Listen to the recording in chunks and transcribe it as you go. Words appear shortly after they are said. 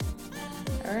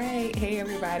All right. Hey,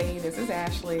 everybody. This is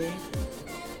Ashley.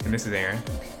 And this is Aaron.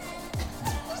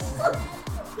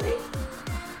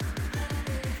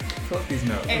 Pull up these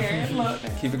notes. Aaron, look.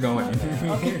 Keep it going.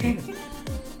 Okay.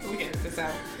 We get this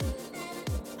out.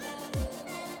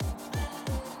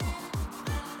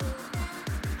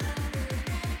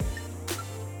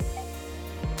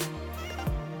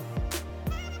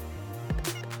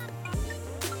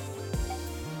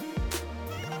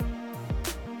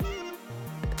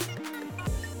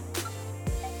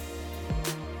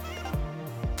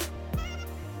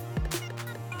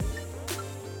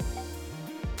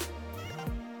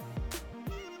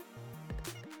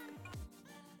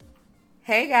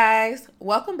 Hey guys,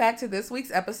 welcome back to this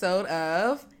week's episode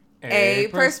of A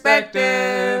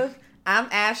Perspective. I'm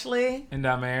Ashley. And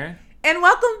I'm Aaron. And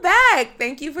welcome back.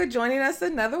 Thank you for joining us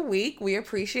another week. We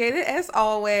appreciate it as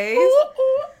always.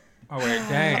 Oh, wait,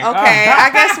 dang. Okay, I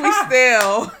guess we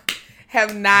still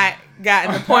have not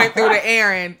gotten the point through to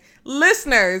Aaron.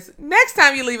 Listeners, next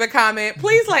time you leave a comment,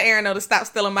 please let Aaron know to stop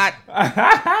stealing my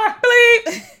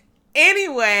bleep.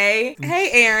 Anyway, hey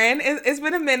Aaron, it's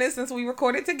been a minute since we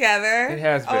recorded together. It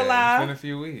has been. Hola. It's been a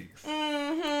few weeks. But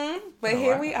Oh,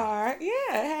 here wow. we are. Yeah,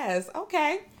 it has.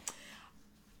 Okay.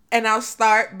 And I'll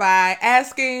start by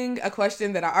asking a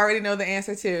question that I already know the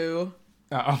answer to.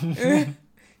 Uh-oh.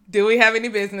 Do we have any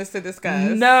business to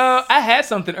discuss? No, I had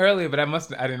something earlier, but I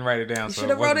didn't write it down. You So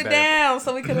should have wrote it wasn't down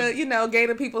so we could have, gave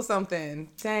the people something.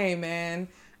 Dang, man.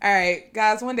 All right,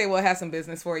 guys, one day we'll have some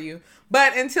business for you.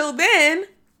 But until then,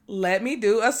 let me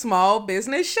do a small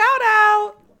business shout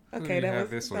out. Okay, you that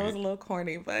have was this a week? little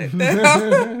corny, but but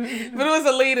it was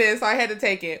elitist, so I had to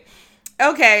take it.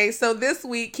 Okay, so this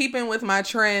week, keeping with my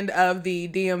trend of the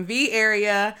DMV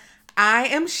area, I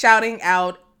am shouting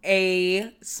out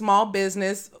a small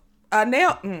business,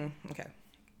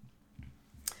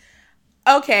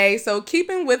 Okay, so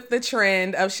keeping with the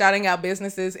trend of shouting out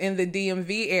businesses in the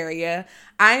DMV area,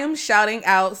 I am shouting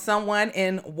out someone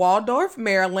in Waldorf,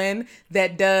 Maryland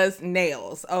that does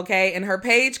nails, okay? And her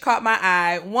page caught my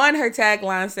eye. One, her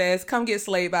tagline says, "Come get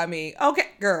slayed by me." Okay,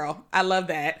 girl, I love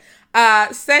that.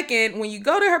 Second, when you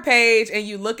go to her page and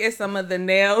you look at some of the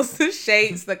nails, the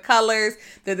shapes, the colors,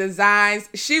 the designs,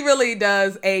 she really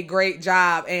does a great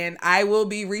job. And I will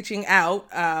be reaching out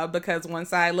because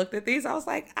once I looked at these, I was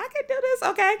like, I can do this.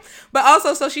 Okay. But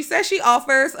also, so she says she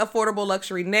offers affordable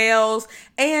luxury nails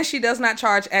and she does not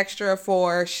charge extra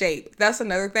for shape. That's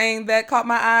another thing that caught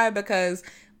my eye because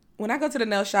when I go to the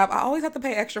nail shop, I always have to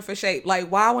pay extra for shape. Like,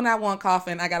 why when I want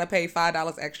coffin, I got to pay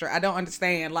 $5 extra? I don't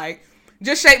understand. Like,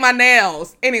 just shape my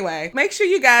nails. Anyway, make sure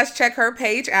you guys check her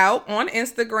page out on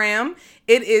Instagram.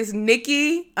 It is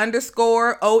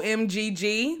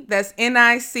Nikki_OMGG. That's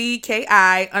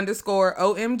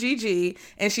NICKI_OMGG.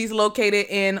 And she's located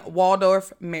in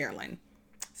Waldorf, Maryland.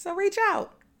 So reach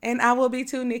out and I will be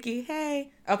too, Nikki. Hey.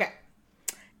 Okay.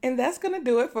 And that's going to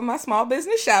do it for my small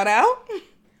business shout out.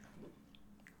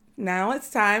 Now it's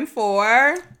time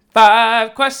for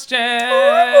 5 questions.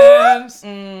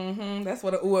 That's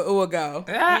what a ooh go.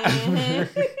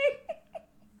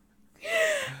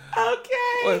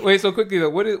 Okay. Wait. So quickly though,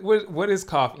 what is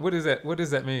coffin? What is that? What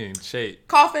does that mean? Shape.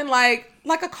 Coffin, like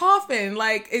a coffin,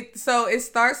 like it. So it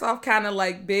starts off kind of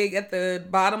like big at the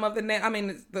bottom of the nail. I mean,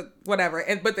 it's whatever,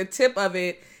 but the tip of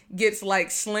it gets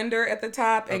like slender at the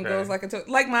top and Okay. goes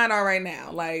like mine are right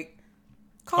now, like.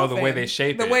 Coffin. Oh, the way they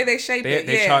shape it. The way they shape it.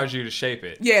 They yeah. charge you to shape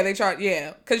it. Yeah, they charge.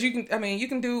 Yeah, because you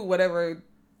can do whatever,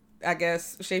 I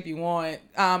guess, shape you want.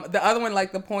 The other one,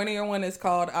 like the pointier one, is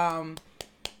called almond,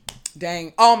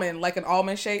 like an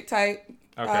almond shape type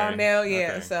nail.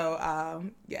 Yeah. Okay. So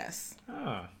yes.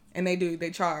 Oh. And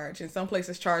they charge, and some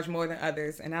places charge more than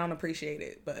others, and I don't appreciate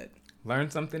it, but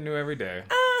Learn something new every day.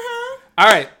 uh-huh. All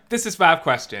right, this is 5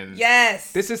 questions.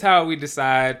 Yes. This is how we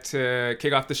decide to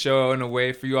kick off the show in a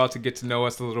way for you all to get to know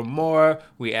us a little more.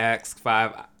 We ask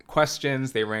 5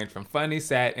 questions. They range from funny,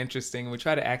 sad, interesting. We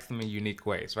try to ask them in unique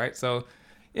ways, right? So,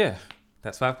 yeah,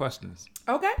 that's 5 questions.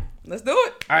 Okay, let's do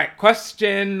it. All right,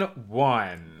 question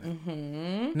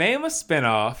 1. Name a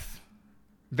spinoff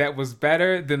that was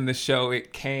better than the show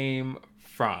it came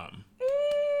from.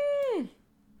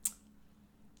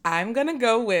 I'm gonna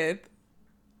go with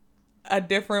A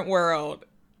Different World.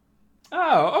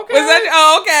 Oh, okay. Was that?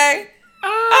 Oh, okay.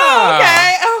 Ah.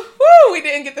 Okay. Oh, woo, we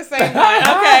didn't get the same one.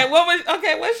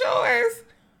 Okay. What's yours?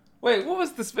 Wait, what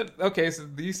was the spin? Okay, so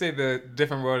you say The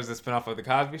Different World is a spinoff of The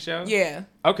Cosby Show? Yeah.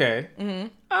 Okay.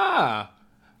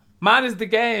 Mine is The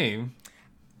Game.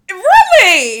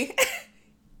 Really?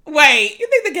 Wait, you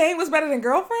think The Game was better than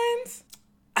Girlfriends?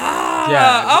 Ah,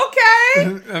 Yeah. okay.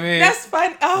 I mean, That's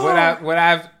fun. Oh. what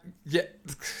I've yeah.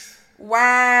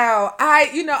 Wow.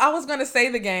 I was going to say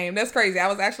the game. That's crazy. I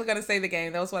was actually going to say the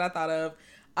game. That was what I thought of.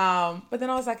 But then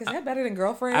I was like, is that better than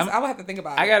Girlfriends? I would have to think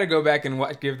about it. I got to go back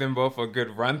and give them both a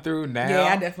good run through now. Yeah,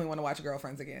 I definitely want to watch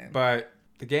Girlfriends again. But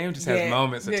the game just has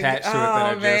moments attached to it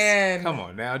that are just, come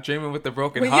on now, Dreaming with a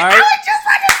Broken Heart. I was just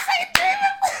like to say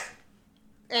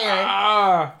Dreaming.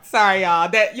 Anyway, sorry y'all.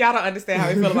 That y'all don't understand how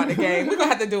we feel about the game. We're gonna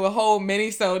have to do a whole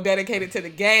mini-sode dedicated to the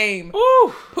game.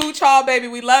 Ooh. Pooch Hall, baby,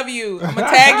 we love you. I'm gonna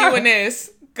tag you in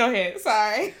this. Go ahead.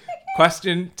 Sorry.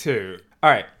 Question 2. All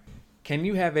right. Can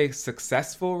you have a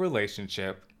successful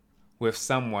relationship with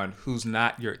someone who's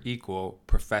not your equal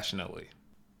professionally?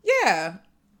 Yeah,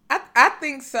 I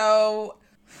think so.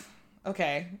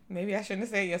 Okay, maybe I shouldn't have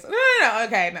said yes. No.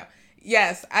 Okay, no.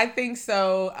 Yes, I think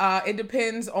so. It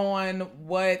depends on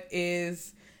what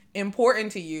is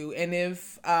important to you, and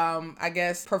if I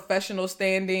guess professional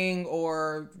standing,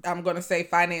 or I'm gonna say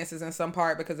finances in some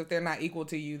part, because if they're not equal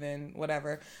to you, then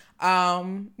whatever.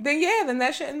 Then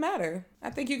that shouldn't matter. I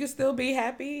think you can still be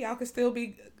happy. Y'all can still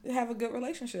have a good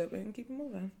relationship and keep it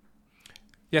moving.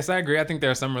 Yes, I agree. I think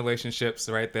there are some relationships,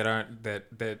 right, that aren't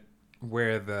that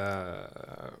where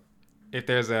if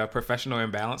there's a professional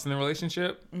imbalance in the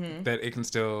relationship, that it can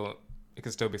still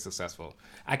be successful.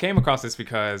 I came across this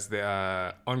because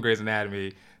on Grey's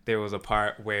Anatomy there was a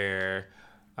part where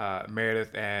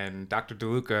Meredith and Dr.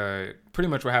 DeLuca pretty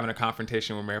much were having a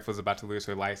confrontation where Meredith was about to lose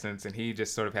her license, and he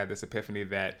just sort of had this epiphany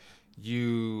that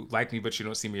you like me, but you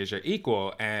don't see me as your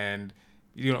equal, and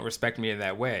you don't respect me in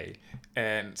that way.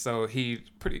 And so he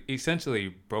essentially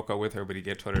broke up with her, but he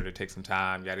told her to take some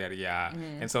time, yada, yada, yada.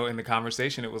 And so in the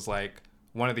conversation, it was like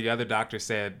one of the other doctors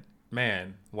said,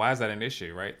 man, why is that an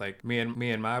issue, right? Like me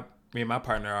and my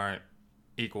partner aren't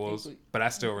equals, but I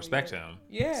still respect him.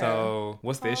 Yeah. So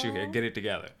what's the issue here? Get it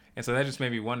together. And so that just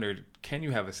made me wonder, can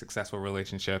you have a successful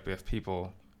relationship if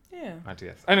people aren't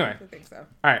together? Anyway. I think so.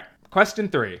 All right. Question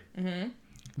 3.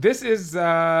 This is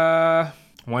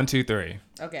 1, 2, 3.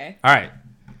 Okay. All right.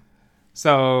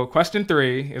 So question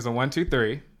 3 is a 1, 2,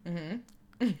 3.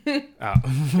 Oh.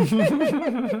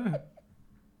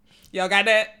 Y'all got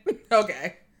that?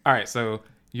 Okay. All right. So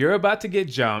you're about to get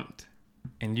jumped,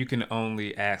 and you can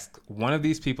only ask one of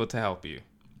these people to help you.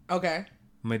 Okay.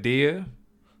 Medea.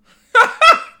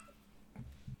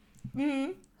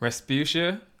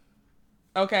 Respucia.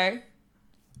 Okay.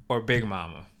 Or Big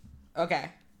Mama. Okay.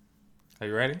 Are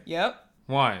you ready? Yep.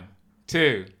 1,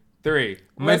 2, 3.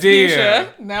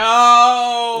 Medea.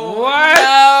 No. What?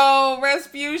 No.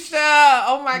 Respucia.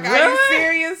 Oh my God. Really? Are you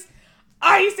serious?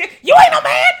 Are you serious? You ain't no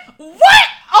man. What?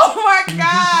 Oh my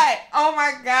God. Oh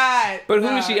my God. But who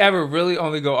did she ever really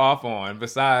only go off on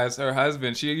besides her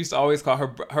husband? She used to always call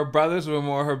her brothers were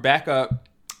more her backup.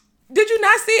 Did you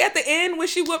not see at the end when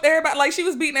she whooped everybody? Like she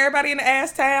was beating everybody in the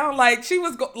ass town. Like she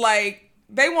was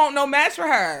they won't no match for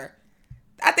her.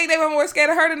 I think they were more scared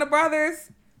of her than the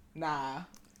brothers. Nah.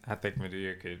 I think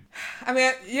Medea could. I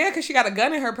mean, yeah, because she got a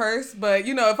gun in her purse. But,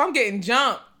 if I'm getting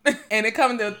jumped and it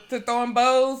comes to throwing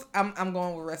bows, I'm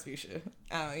going with Respucia.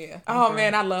 Oh, yeah. Oh,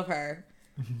 man, I love her.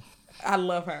 I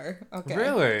love her. Okay.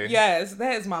 Really? Yes,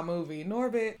 that is my movie.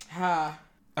 Norbit.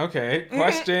 Okay.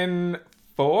 Question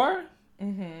 4?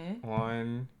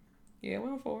 1. Yeah,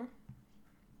 1 4.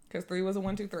 Because 3 was a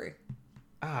 1, 2, 3.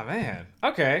 Ah, man.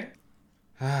 Okay.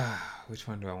 Which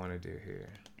one do I want to do here?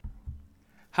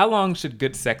 How long should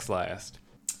good sex last?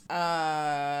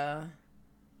 I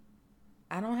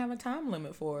don't have a time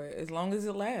limit for it. As long as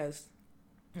it lasts.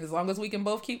 As long as we can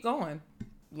both keep going.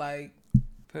 Like,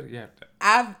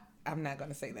 I'm not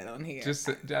gonna say that on here.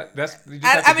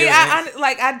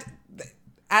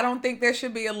 I don't think there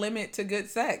should be a limit to good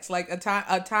sex. Like a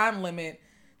time limit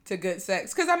to good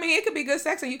sex. Because it could be good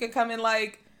sex and you can come in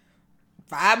like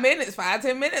 5 minutes,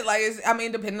 5-10 minutes. Like,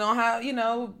 depending on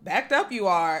how, backed up you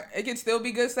are, it can still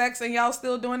be good sex and y'all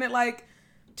still doing it like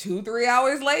 2-3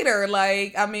 hours later.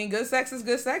 Like, good sex is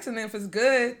good sex. And if it's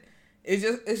good, it's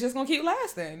just going to keep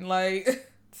lasting.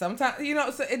 Like, sometimes,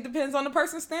 so it depends on the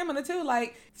person's stamina too.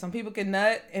 Like, some people can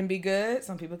nut and be good.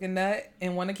 Some people can nut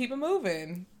and want to keep it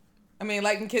moving. And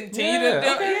continue to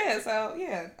do it. Yeah, so,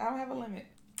 yeah, I don't have a limit.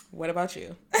 What about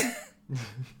you?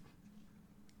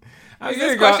 Is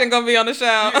this question going to be on the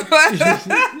show?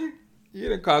 You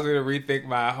done caused me to rethink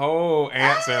my whole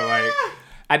answer. Like,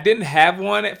 I didn't have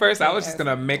one at first. I was just going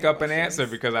to make up an answer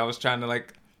because I was trying to,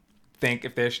 think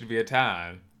if there should be a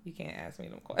time. You can't ask me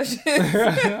them questions.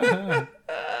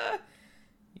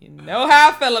 You know how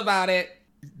I feel about it.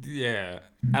 Yeah.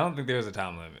 I don't think there's a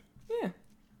time limit. Yeah.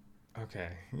 Okay.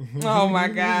 Oh, my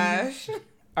gosh.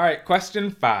 All right. Question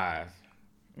 5.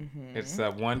 It's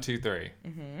 1, 2, 3.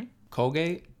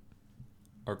 Colgate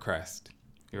or Crest?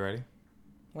 You ready?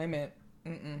 Wait a minute.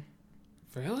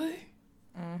 Really?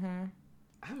 Mm-hmm.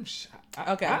 I'm shocked.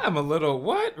 Okay. I'm a little,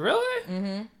 what? Really?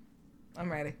 Mm-hmm.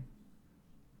 I'm ready.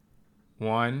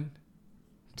 1,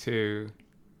 2,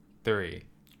 3.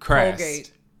 Crest.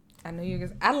 Colgate. I knew you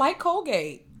guys. I like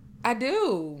Colgate. I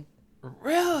do.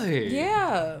 Really?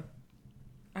 Yeah.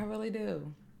 I really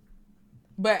do.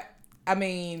 But, I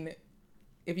mean,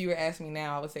 if you were asking me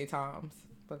now, I would say Tom's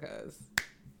because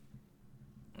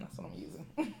that's what I'm using.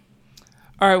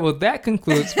 All right, well, that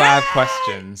concludes 5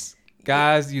 questions.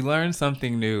 Guys, you learn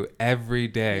something new every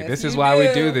day. Yes, this is you why we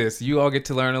do. do this. You all get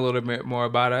to learn a little bit more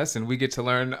about us, and we get to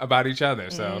learn about each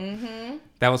other. So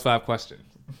that was 5 questions.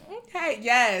 Okay,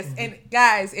 yes. And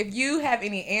guys, if you have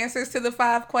any answers to the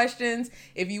 5 questions,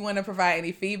 if you want to provide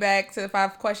any feedback to the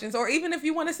 5 questions, or even if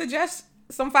you want to suggest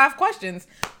some 5 questions,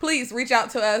 please reach out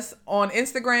to us on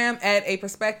Instagram at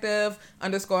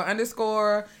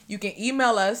 ___. You can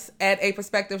email us at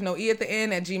aperspective, no E at the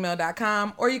end, at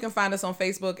gmail.com, or you can find us on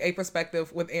Facebook, A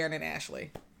Perspective with Aaron and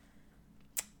Ashley.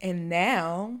 And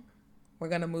now we're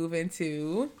going to move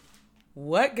into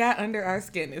what got under our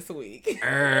skin this week.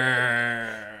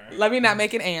 Let me not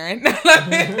make it Aaron.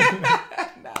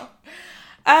 No.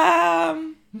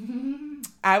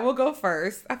 I will go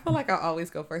first. I feel like I'll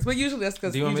always go first, but usually that's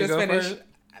because you just finished.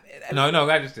 No,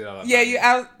 I just did all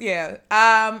that.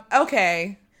 Yeah,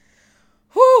 okay.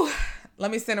 Whew.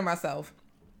 Let me center myself.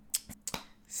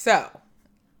 So,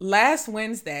 last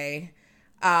Wednesday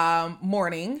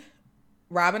morning,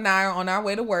 Rob and I are on our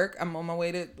way to work. I'm on our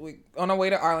way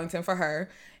to Arlington for her.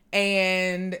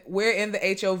 And we're in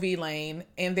the HOV lane.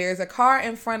 And there's a car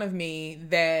in front of me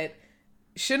that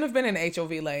shouldn't have been in the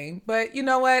HOV lane. But you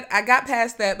know what? I got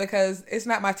past that because it's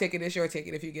not my ticket. It's your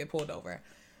ticket if you get pulled over.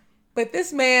 But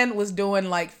this man was doing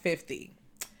like 50.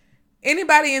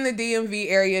 Anybody in the DMV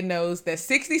area knows that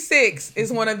 66 is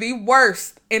one of the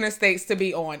worst interstates to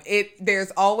be on. There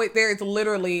is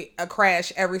literally a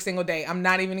crash every single day. I'm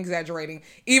not even exaggerating.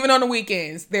 Even on the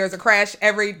weekends, there's a crash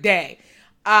every day.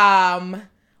 On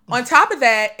top of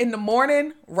that, in the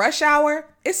morning, rush hour,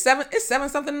 it's 7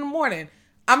 something in the morning.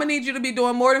 I'm gonna need you to be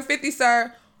doing more than 50,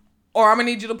 sir, or I'm gonna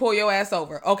need you to pull your ass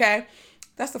over. Okay,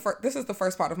 this is the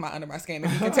first part of my under my skin,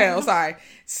 if you can tell. Sorry.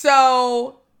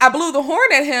 So I blew the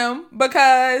horn at him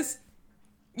because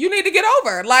you need to get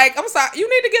over. Like, I'm sorry, you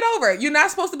need to get over. You're not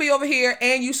supposed to be over here,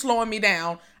 and you slowing me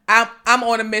down. I'm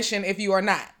on a mission if you are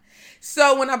not.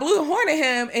 So when I blew the horn at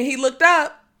him and he looked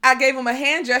up, I gave him a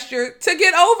hand gesture to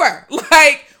get over.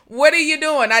 Like, what are you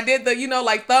doing? I did the,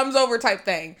 like thumbs over type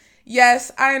thing.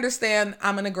 Yes, I understand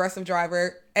I'm an aggressive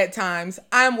driver at times.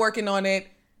 I'm working on it.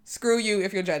 Screw you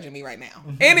if you're judging me right now.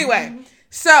 Anyway,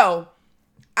 so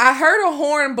I heard a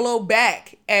horn blow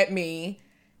back at me,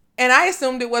 and I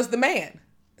assumed it was the man.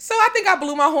 So I think I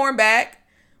blew my horn back,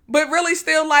 but really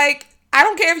still like, I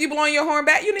don't care if you're blowing your horn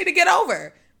back. You need to get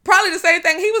over. Probably the same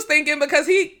thing he was thinking because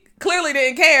he clearly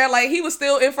didn't care. Like, he was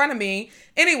still in front of me.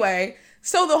 Anyway,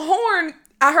 so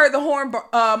I heard the horn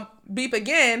beep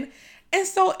again. And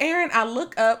so, Aaron, I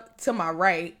look up to my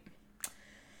right,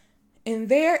 and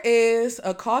there is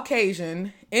a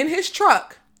Caucasian in his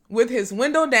truck with his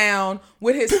window down,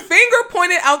 with his finger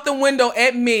pointed out the window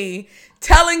at me,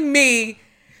 telling me,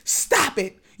 stop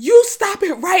it. You stop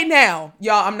it right now.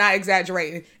 Y'all, I'm not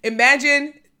exaggerating.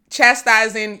 Imagine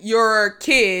chastising your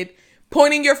kid,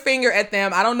 pointing your finger at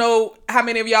them. I don't know how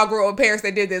many of y'all grew up with parents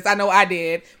that did this. I know I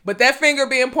did. But that finger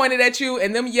being pointed at you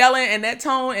and them yelling and that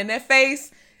tone and that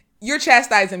face, you're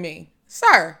chastising me.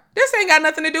 Sir, this ain't got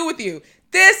nothing to do with you.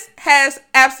 This has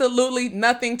absolutely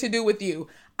nothing to do with you.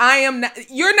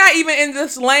 You're not even in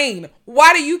this lane.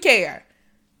 Why do you care?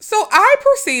 So I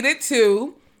proceeded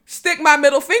to stick my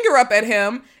middle finger up at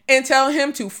him and tell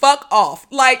him to fuck off.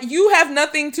 Like, you have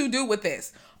nothing to do with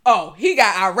this. Oh, he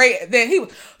got irate. Then he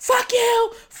was, fuck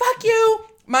you.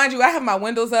 Mind you, I have my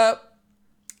windows up.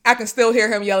 I can still hear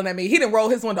him yelling at me. He didn't roll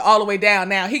his window all the way down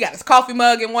now. He got his coffee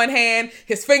mug in one hand,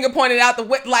 his finger pointed out the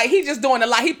window. Like, he just doing a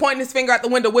lot. He pointing his finger out the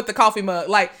window with the coffee mug.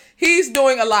 Like, he's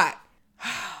doing a lot.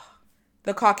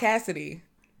 The caucasity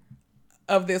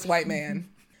of this white man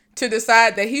to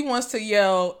decide that he wants to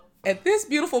yell at this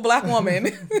beautiful black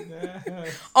woman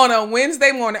on a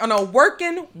Wednesday morning, on a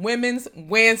working women's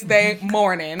Wednesday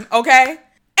morning, okay? And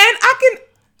I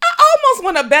almost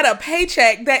want to bet a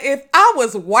paycheck that if I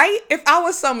was white, if I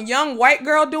was some young white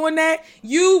girl doing that,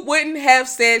 you wouldn't have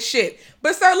said shit.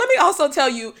 But sir, let me also tell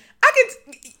you, I could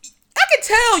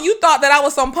tell you thought that I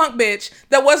was some punk bitch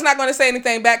that was not going to say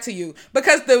anything back to you,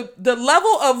 because the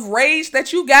level of rage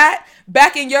that you got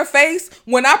back in your face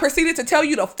when I proceeded to tell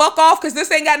you to fuck off because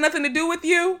this ain't got nothing to do with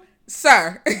you,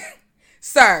 sir.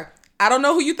 Sir, I don't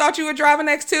know who you thought you were driving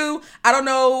next to. I don't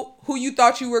know who you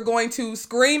thought you were going to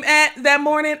scream at that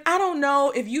morning. I don't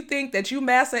know if you think that you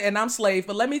master and I'm slave,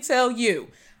 but let me tell you,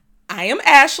 I am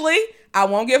Ashley. I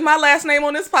won't give my last name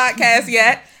on this podcast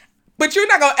yet, but you're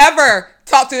not going to ever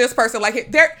talk to this person like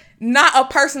it. They're not a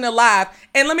person alive.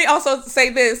 And let me also say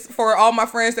this for all my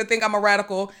friends that think I'm a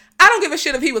radical. I don't give a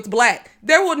shit if he was black.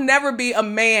 There will never be a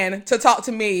man to talk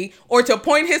to me or to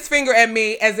point his finger at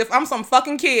me as if I'm some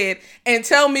fucking kid and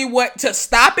tell me what to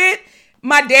stop it.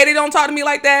 My daddy don't talk to me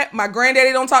like that. My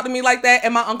granddaddy don't talk to me like that.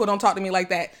 And my uncle don't talk to me like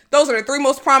that. Those are the three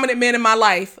most prominent men in my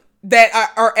life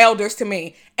that are elders to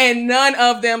me. And none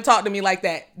of them talk to me like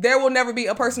that. There will never be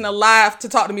a person alive to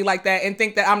talk to me like that and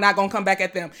think that I'm not going to come back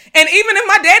at them. And even if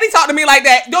my daddy talked to me like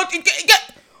that, who the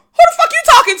fuck you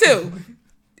talking to?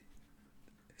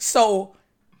 So,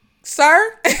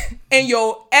 sir, in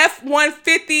your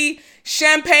F-150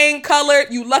 champagne colored,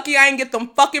 you lucky I ain't get them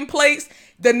fucking plates.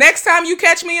 The next time you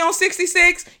catch me on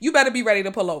 66, you better be ready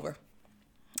to pull over.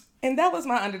 And that was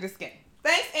my Under the Skin.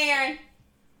 Thanks, Aaron.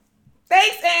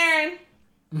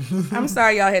 I'm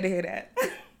sorry y'all had to hear that.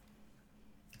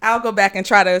 I'll go back and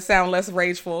try to sound less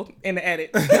rageful in the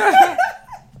edit.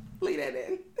 Leave that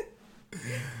in.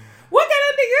 What got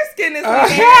under your skin this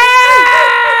week,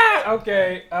 Aaron?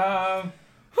 Okay.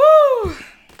 Whew.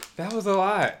 That was a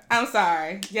lot. I'm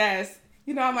sorry. Yes.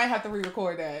 You know, I might have to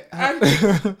re-record that.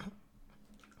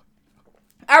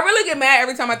 I really get mad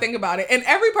every time I think about it. And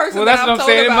every person that I've told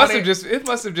about it must have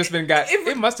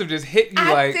just hit you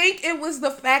I think it was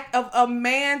the fact of a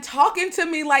man talking to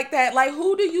me like that. Like,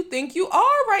 who do you think you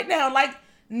are right now? Like,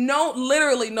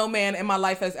 literally no man in my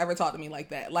life has ever talked to me like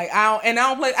that. Like, I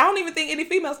don't even think any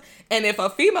females. And if a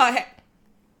female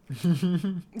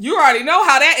you already know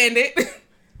how that ended.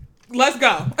 Let's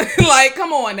go. Like,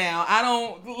 come on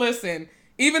now. Listen,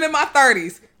 even in my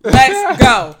 30s, let's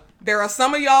go. There are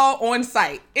some of y'all on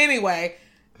site. Anyway,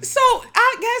 so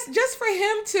I guess just for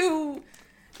him to,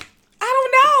 I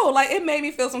don't know, like, it made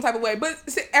me feel some type of way. But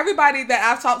everybody that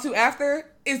I've talked to after,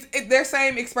 their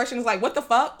same expression is like, what the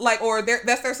fuck? Like, or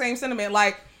that's their same sentiment.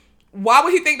 Like, why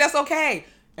would he think that's okay?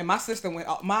 And my sister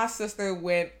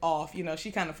went off. You know,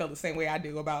 she kind of felt the same way I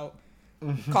do about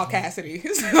caucasity.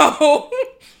 So,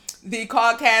 the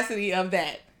caucasity of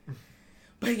that.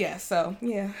 But yeah, so,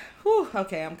 yeah. Whew,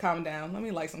 okay, I'm calming down. Let me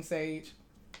light some sage.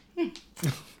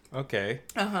 Okay.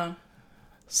 Uh-huh.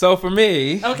 So for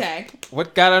me, okay,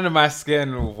 what got under my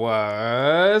skin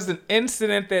was an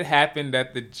incident that happened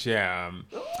at the gym.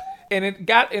 And it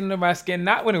got into my skin,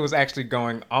 not when it was actually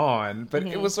going on, but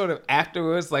it was sort of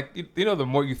afterwards. Like, you know, the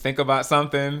more you think about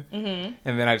something, and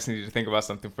then I just needed to think about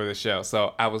something for the show.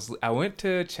 So I went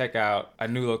to check out a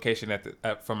new location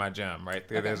for my gym, right?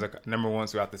 There's a number one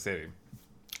throughout the city.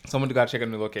 So I went to go check out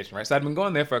a new location, right? So I'd been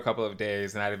going there for a couple of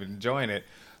days, and I'd been enjoying it.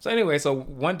 So anyway,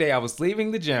 one day I was leaving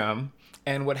the gym,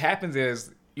 and what happens is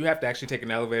you have to actually take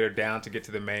an elevator down to get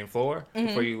to the main floor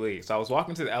before you leave. So I was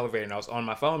walking to the elevator, and I was on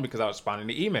my phone because I was responding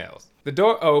to emails. The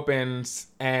door opens,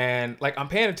 and, like, I'm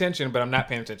paying attention, but I'm not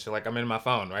paying attention. Like, I'm in my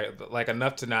phone, right? Like,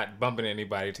 enough to not bump into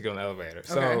anybody to get on the elevator. Okay.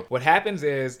 So what happens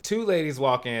is two ladies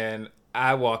walk in.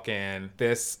 I walk in,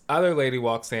 this other lady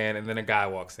walks in, and then a guy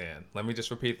walks in. Let me just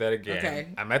repeat that again. Okay.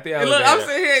 I'm at the elevator. Look, I'm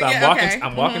sitting here. So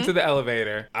I'm walking to the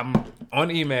elevator. I'm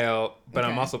on email, but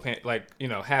I'm also paying, like, you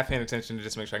know, half paying attention to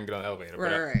just make sure I can get on the elevator.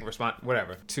 Right. Respond,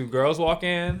 whatever. Two girls walk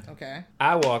in. Okay.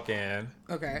 I walk in.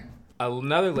 Okay.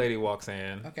 Another lady walks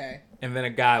in. Okay. And then a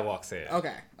guy walks in.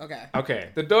 Okay.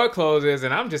 The door closes,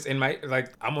 and I'm just in my,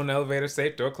 like, I'm on the elevator,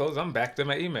 safe, door closed. I'm back to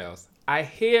my emails. I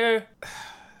hear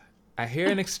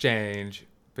an exchange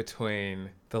between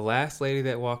the last lady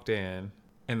that walked in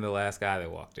and the last guy that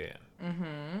walked in.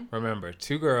 Mm-hmm. Remember,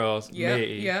 two girls, me, a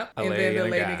lady,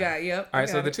 and a guy. Yep. All right,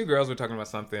 so the two girls were talking about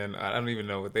something. I don't even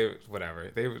know what whatever.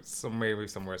 They were maybe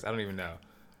some worse. I don't even know.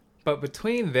 But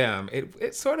between them,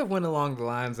 it sort of went along the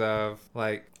lines of,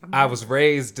 like, I was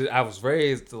raised a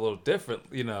little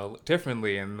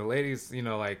differently, and the ladies, you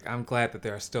know, like, I'm glad that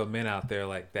there are still men out there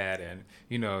like that, and,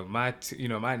 you know, my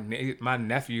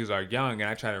nephews are young, and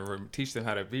I try to teach them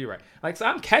how to be right. Like, so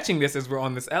I'm catching this as we're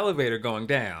on this elevator going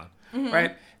down,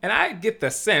 right? And I get the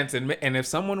sense, and if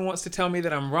someone wants to tell me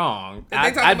that I'm wrong,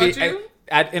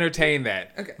 I'd entertain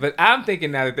that. Okay. But I'm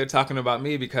thinking now that they're talking about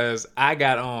me because I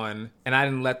got on and I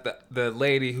didn't let the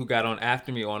lady who got on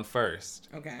after me on first.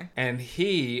 Okay. And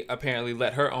he apparently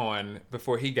let her on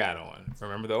before he got on.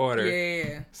 Remember the order?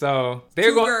 Yeah. So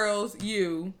they're two girls,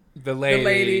 you, the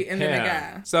lady, and then the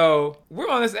guy. So we're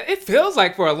on this. It feels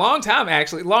like for a long time,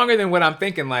 actually, longer than what I'm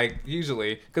thinking. Like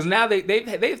usually, because now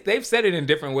they've said it in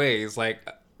different ways, like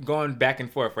going back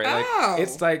and forth, right? Like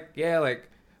it's like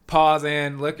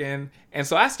pausing, looking, and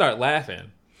so I start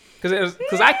laughing.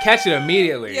 Because I catch it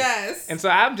immediately. Yes. And so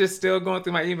I'm just still going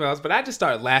through my emails, but I just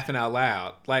started laughing out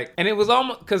loud. Like, and it was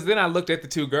almost, because then I looked at the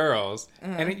two girls,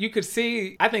 and you could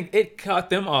see, I think it caught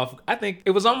them off. I think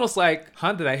it was almost like,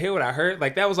 did I hear what I heard?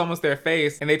 Like, that was almost their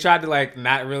face, and they tried to, like,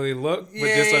 not really look, but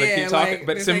just sort of keep talking. Like,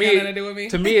 but this to ain't got nothing to do with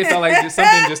me. me, it felt like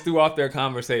something just threw off their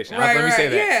conversation. Right, Let me say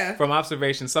that. yeah. From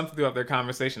observation, something threw off their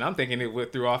conversation. I'm thinking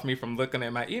it threw off me from looking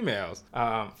at my emails,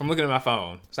 from looking at my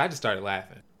phone. So I just started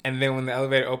laughing. And then when the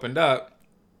elevator opened up,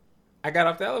 I got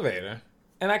off the elevator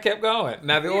and I kept going.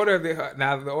 Now the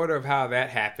order of how that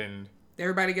happened. Did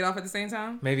everybody get off at the same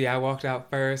time? Maybe I walked out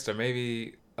first, or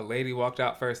maybe a lady walked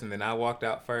out first, and then I walked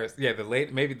out first. Yeah,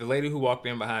 maybe the lady who walked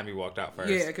in behind me walked out first.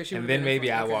 Yeah, because she. And then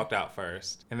maybe I walked out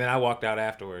first, and then I walked out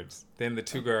afterwards. Then the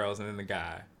two girls, and then the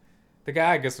guy. The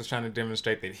guy, I guess, was trying to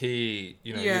demonstrate that you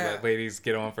let ladies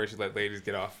get on first, you let ladies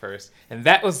get off first. And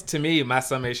that was, to me, my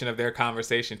summation of their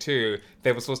conversation, too.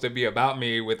 They were supposed to be about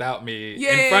me, without me,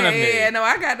 in front of me. Yeah, no,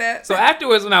 I got that. So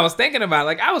afterwards, when I was thinking about it,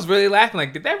 like, I was really laughing.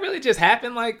 Like, did that really just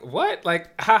happen? Like, what?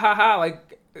 Like, ha, ha, ha.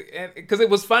 Like, because it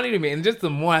was funny to me. And just the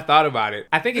more I thought about it,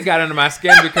 I think it got under my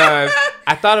skin because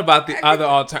I thought about the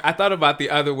I thought about the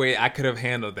other way I could have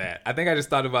handled that. I think I just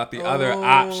thought about the other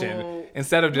option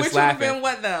instead of just laughing. Which would have been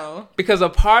what, though? Because a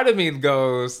part of me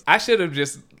goes, I should have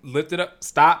just lifted up,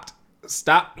 stopped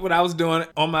what I was doing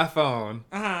on my phone,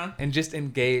 and just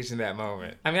engaged in that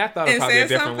moment. I mean, I thought of probably a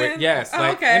different way. Yes,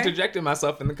 interjecting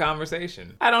myself in the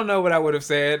conversation. I don't know what I would have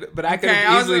said, but I could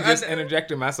have easily just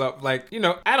interjected myself. Like,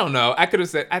 I don't know. I could have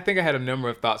said, I think I had a number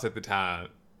of thoughts at the time.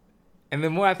 And the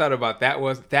more I thought about that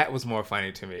was more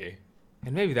funny to me.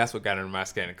 And maybe that's what got under my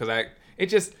skin.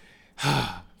 Because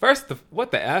first,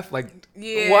 what the F? Like,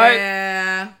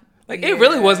 what? Like, it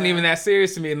really wasn't even that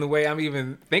serious to me in the way I'm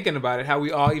even thinking about it, how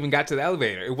we all even got to the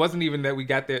elevator. It wasn't even that we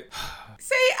got there.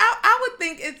 See, I would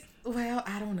think it's, well,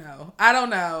 I don't know.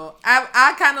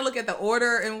 I kind of look at the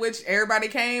order in which everybody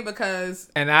came because...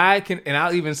 And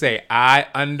I'll even say, I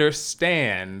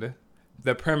understand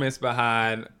the premise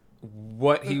behind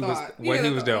what he was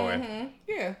doing. Mm-hmm.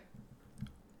 Yeah.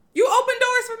 You opened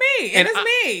doors for me, and it's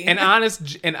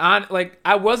me. Like,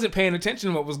 I wasn't paying attention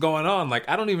to what was going on. Like,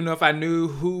 I don't even know if I knew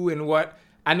who and what.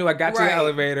 I knew I got to the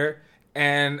elevator,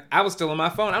 and I was still on my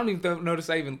phone. I don't even notice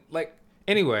I even, like,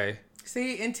 anyway.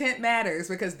 See, intent matters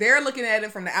because they're looking at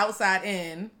it from the outside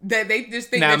in. That they just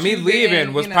think now, that me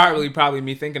leaving was probably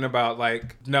me thinking about,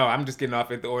 like, no, I'm just getting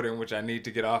off at the order in which I need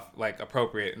to get off, like,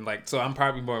 appropriate. And, like, so I'm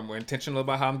probably more intentional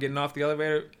about how I'm getting off the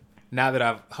elevator now that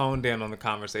I've honed in on the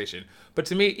conversation. But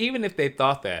to me, even if they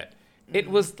thought that, it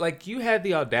was like you had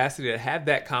the audacity to have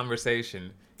that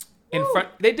conversation in front.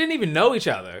 They didn't even know each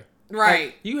other.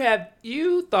 Right. Like,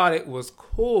 you thought it was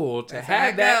cool to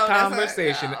have that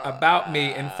conversation about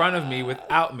me in front of me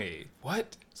without me.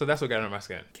 What? So that's what got under my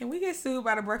skin. Can we get sued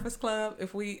by the Breakfast Club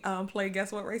if we play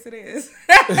Guess What Race It Is?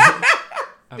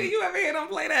 Did you ever hear them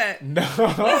play that? No.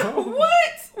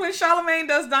 What? When Charlamagne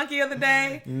does Donkey of the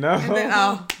Day? No. And then,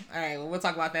 all right. Well, we'll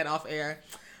talk about that off air.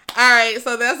 All right.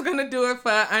 So that's going to do it for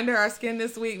Under Our Skin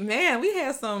this week. Man, we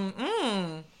had some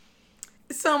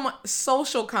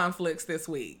social conflicts this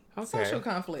week. Okay. Social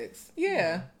conflicts.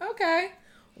 Yeah. Okay.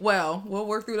 Well, we'll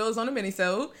work through those on the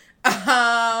mini-sode.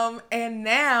 And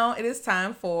now it is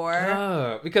time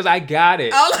for... because I got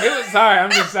it. Sorry,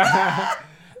 I'm just sorry.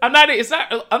 I'm not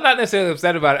necessarily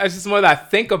upset about it. It's just more that I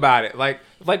think about it. Like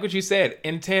what you said,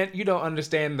 intent, you don't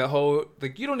understand the whole,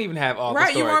 like, you don't even have all the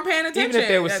story. You weren't paying attention. Even if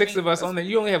there were six of us on there,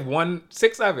 you only have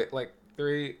 1/6 of it, like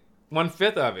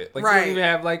 1/5 of it. Like, you don't even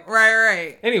have, like...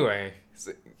 Right. Anyway,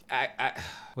 so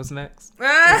what's next? What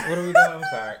are we doing? I'm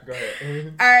sorry. Go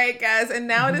ahead. All right, guys. And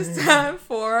now it is time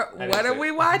for What Are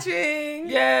We Watching?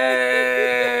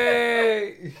 Yay!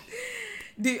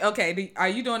 Are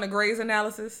you doing a Grey's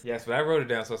analysis? Yes, but I wrote it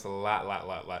down, so it's a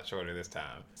lot shorter this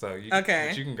time. So you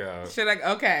can go. Should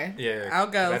I? Okay. Yeah. I'll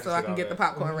go so I can get the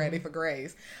popcorn ready for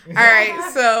Grey's. All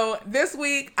right. So this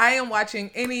week I am watching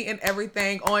Any and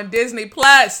Everything on Disney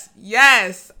Plus.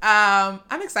 Yes. I'm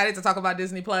excited to talk about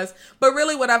Disney Plus, but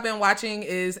really what I've been watching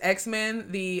is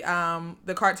X-Men, the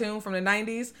cartoon from the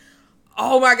 90s.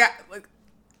 Oh my God.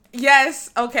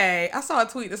 Yes. Okay. I saw a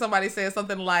tweet that somebody said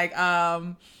something like,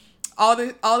 all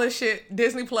this shit,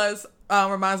 Disney Plus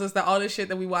reminds us that all this shit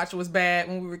that we watched was bad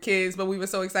when we were kids, but we were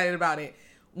so excited about it.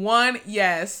 One,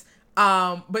 yes.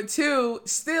 But two,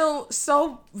 still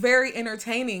so very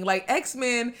entertaining. Like,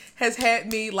 X-Men has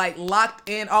had me, like, locked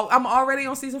in. Oh, I'm already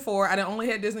on season 4. I only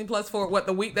had Disney Plus for,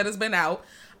 the week that it's been out.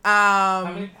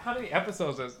 How many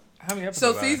episodes is... How many So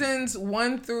episodes?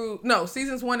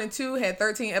 seasons 1 and 2 had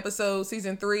 13 episodes.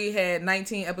 Season 3 had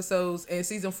 19 episodes, and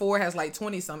season 4 has like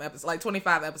 20 some episodes, like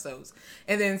 25 episodes.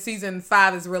 And then season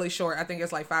 5 is really short. I think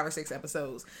it's like 5 or 6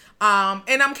 episodes.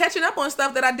 And I'm catching up on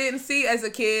stuff that I didn't see as a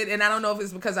kid, and I don't know if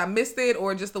it's because I missed it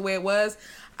or just the way it was.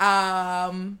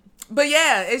 But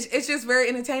yeah, it's just very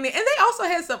entertaining. And they also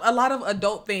had a lot of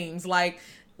adult themes, like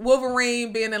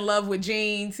Wolverine being in love with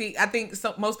Jean. See, I think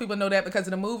most people know that because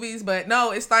of the movies, but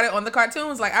no, it started on the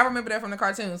cartoons. Like, I remember that from the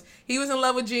cartoons. He was in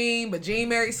love with Jean, but Jean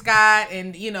married Scott,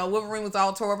 and, you know, Wolverine was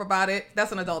all tore up about it.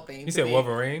 That's an adult theme. You said me.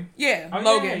 Wolverine? Yeah, Oh,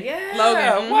 Logan. Yeah.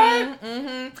 Logan. What?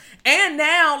 Mm-hmm. And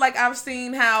now, like, I've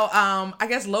seen how, I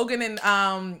guess Logan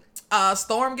and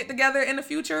Storm get together in the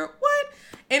future. What?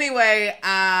 Anyway,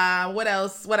 what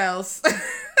else?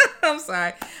 I'm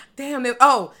sorry. Damn it.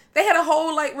 Oh, they had a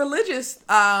whole like religious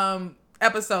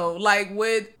episode, like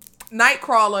with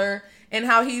Nightcrawler and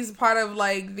how he's part of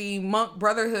like the monk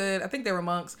brotherhood. I think they were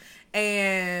monks.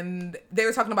 And they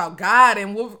were talking about God,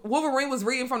 and Wolverine was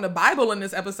reading from the Bible in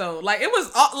this episode. Like, it was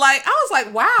like, I was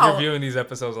like, wow. You're viewing these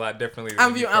episodes a lot differently.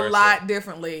 I'm viewing a lot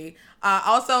differently.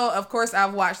 Also, of course,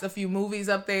 I've watched a few movies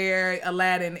up there,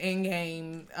 Aladdin,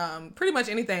 Endgame, pretty much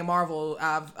anything Marvel,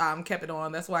 I've kept it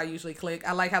on. That's why I usually click.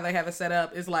 I like how they have it set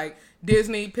up. It's like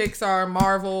Disney, Pixar,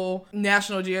 Marvel,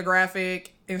 National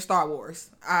Geographic, and Star Wars.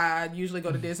 I usually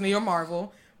go to Disney or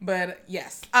Marvel. But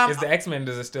yes. Is the X-Men,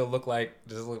 does it look like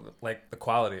the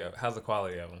quality of, how's the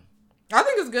quality of them? I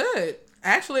think it's good.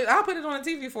 Actually, I'll put it on the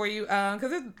TV for you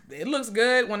because it looks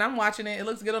good when I'm watching it. It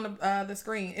looks good on the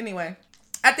screen. Anyway,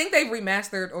 I think they've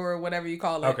remastered or whatever you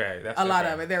call it. Okay, that's a lot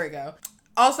of it. There we go.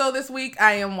 Also, this week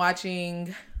I am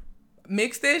watching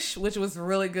Mixed-ish, which was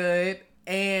really good,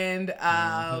 and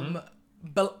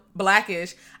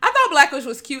Blackish. I thought Blackish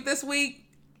was cute this week.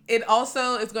 It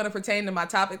also is going to pertain to my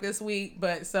topic this week,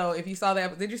 but so if you saw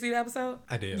that, did you see the episode?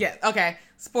 I did. Yeah. Okay.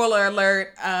 Spoiler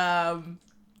alert.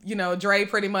 You know, Dre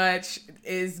pretty much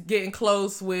is getting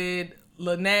close with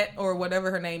Lynette or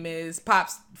whatever her name is,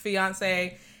 Pop's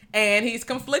fiance, and he's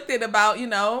conflicted about, you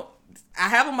know, I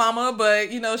have a mama, but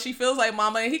you know, she feels like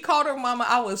mama, and he called her mama.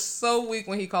 I was so weak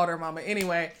when he called her mama.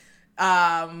 Anyway,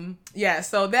 yeah.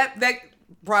 So that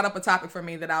brought up a topic for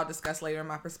me that I'll discuss later in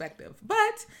my perspective,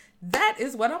 but. That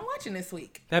is what I'm watching this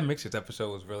week. That Mixed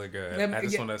episode was really good. I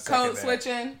just want to say Code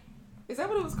Switching. Is that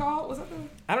what it was called? Was that the?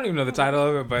 I don't even know the title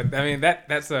of it, but I mean that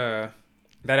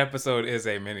episode is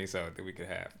a mini-sode that we could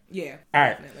have. Yeah. All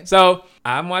right. Definitely. So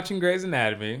I'm watching Grey's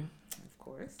Anatomy. Of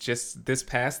course. Just this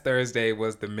past Thursday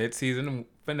was the mid-season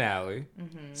finale.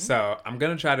 Mm-hmm. So I'm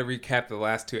gonna try to recap the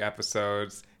last 2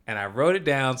 episodes. And I wrote it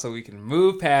down so we can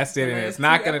move past it, and it's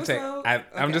not going to take.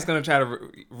 I'm just going to try to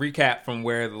recap from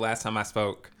where the last time I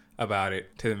spoke about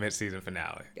it to the mid-season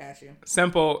finale. Got you.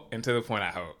 Simple and to the point,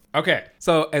 I hope. Okay,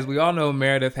 so as we all know,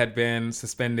 Meredith had been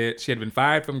suspended. She had been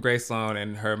fired from Grey Sloan,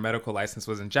 and her medical license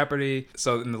was in jeopardy.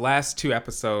 So in the last 2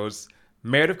 episodes,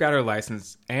 Meredith got her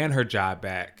license and her job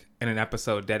back in an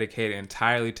episode dedicated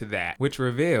entirely to that, which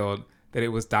revealed that it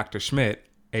was Dr. Schmidt,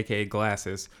 aka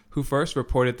Glasses, who first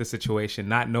reported the situation,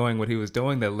 not knowing what he was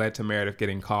doing, that led to Meredith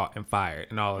getting caught and fired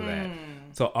and all of that.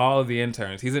 So all of the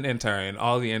interns, he's an intern, and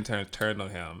all the interns turned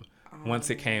on him once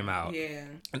it came out. Yeah.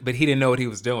 But he didn't know what he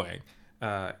was doing.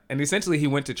 And essentially he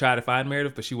went to try to find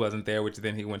Meredith, but she wasn't there, which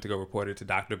then he went to go report it to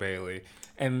Dr. Bailey.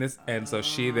 And so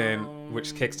she then,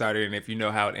 which kickstarted, and if you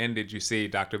know how it ended, you see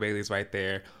Dr. Bailey's right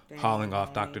there hauling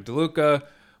off Dr. DeLuca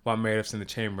while Meredith's in the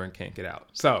chamber and can't get out.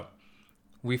 So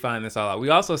we find this all out. We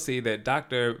also see that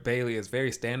Dr. Bailey is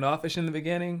very standoffish in the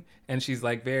beginning, and she's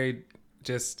like very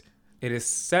just, it is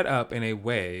set up in a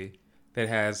way that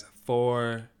has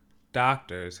 4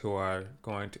 doctors who are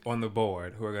going to, on the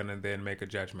board, who are going to then make a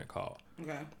judgment call.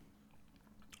 Okay.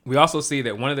 We also see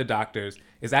that one of the doctors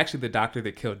is actually the doctor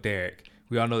that killed Derek.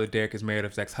 We all know that Derek is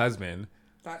Meredith's ex-husband.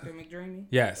 Dr. McDreamy?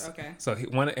 Yes. Okay. So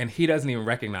he doesn't even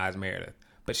recognize Meredith,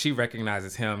 but she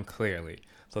recognizes him clearly.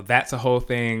 So that's a whole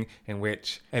thing in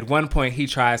which at one point he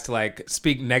tries to like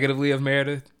speak negatively of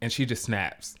Meredith, and she just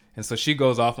snaps. And so she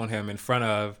goes off on him in front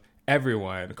of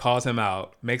everyone, calls him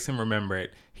out, makes him remember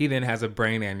it. He then has a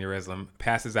brain aneurysm,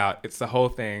 passes out. It's the whole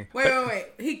thing. Wait.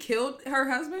 He killed her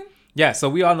husband? Yeah, so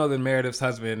we all know that Meredith's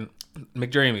husband,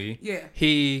 McDreamy. Yeah.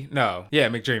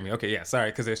 McDreamy. Okay, yeah,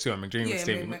 sorry, because there's 2 on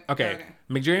McDreamy. Yeah, okay.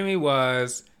 McDreamy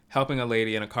was helping a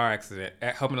lady in a car accident,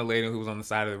 helping a lady who was on the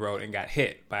side of the road and got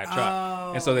hit by a truck.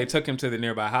 Oh. And so they took him to the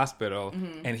nearby hospital,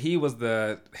 and he was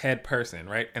the head person,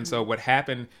 right? And so what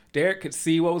happened, Derek could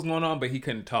see what was going on, but he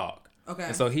couldn't talk. Okay.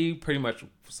 And so he pretty much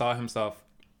saw himself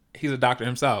he's a doctor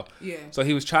himself. Yeah. So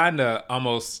he was trying to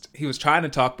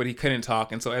talk, but he couldn't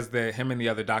talk. And so as him and the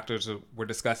other doctors were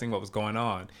discussing what was going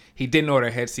on, he didn't order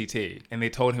a head CT, and they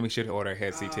told him he should order a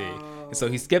head CT. And so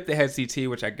he skipped the head CT,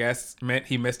 which I guess meant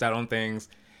he missed out on things.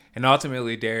 And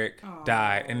ultimately, Derek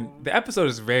died. And the episode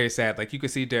is very sad. Like, you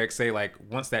could see Derek say, like,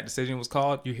 once that decision was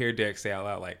called, you hear Derek say out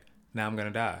loud, like, now I'm going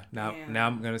to die. Now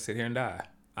I'm going to sit here and die.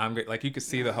 Like, you could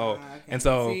see the whole. And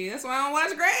so. See, that's why I don't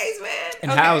watch Grey's, man.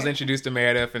 And how I was introduced to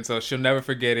Meredith. And so she'll never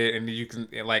forget it. And you can,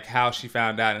 like, how she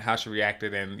found out and how she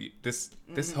reacted. And this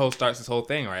starts this whole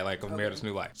thing, right? Like, of Meredith's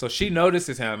new life. So she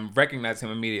notices him, recognizes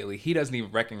him immediately. He doesn't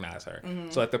even recognize her.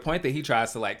 So at the point that he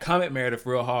tries to, like, come at Meredith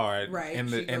real hard.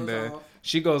 Right.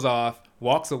 She goes off,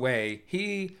 walks away.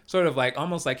 He sort of like,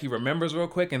 almost like he remembers real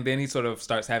quick, and then he sort of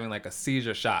starts having like a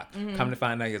seizure shock. Come to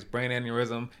find out he has brain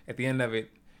aneurysm. At the end of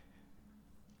it,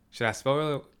 should I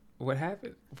spoil what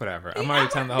happened? Whatever. I'm already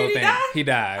telling the whole thing. He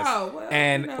dies. Oh, well,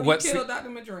 and he killed Dr.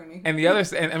 McDreamy.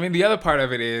 And the other part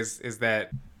of it is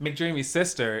that McDreamy's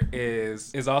sister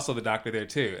is also the doctor there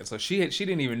too. And so she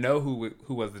didn't even know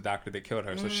who was the doctor that killed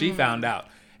her. So she found out,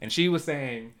 and she was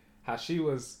saying how she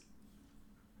was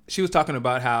talking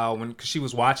about how cause she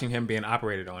was watching him being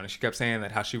operated on, and she kept saying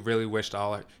that how she really wished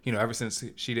ever since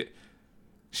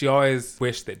she always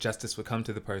wished that justice would come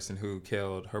to the person who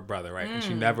killed her brother, right? And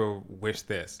she never wished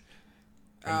this.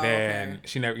 And then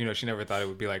she never thought it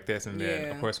would be like this. And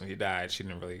then of course when he died, she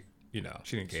didn't really, she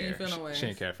didn't care. She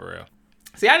didn't care for real.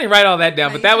 See, I didn't write all that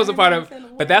down, but that was a part of.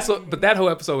 But that whole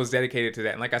episode was dedicated to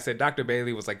that. And like I said, Dr.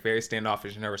 Bailey was like very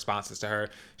standoffish in her responses to her.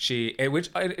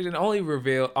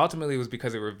 Ultimately was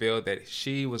because it revealed that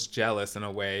she was jealous in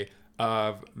a way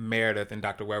of Meredith and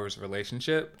Dr. Weber's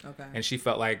relationship. Okay. And she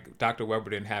felt like Dr.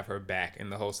 Weber didn't have her back in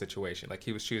the whole situation. Like,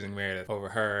 he was choosing Meredith over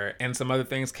her. And some other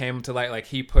things came to light. Like,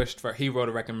 he wrote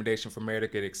a recommendation for Meredith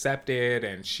to get accepted.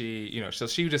 And she, so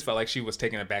she just felt like she was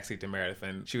taking a backseat to Meredith.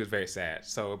 And she was very sad.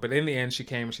 So, but in the end, she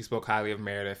came and she spoke highly of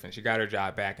Meredith. And she got her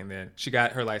job back. And then she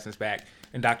got her license back.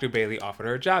 And Dr. Bailey offered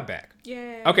her a job back.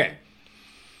 Yeah. Okay.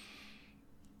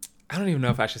 I don't even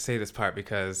know if I should say this part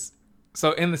because...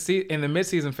 So in the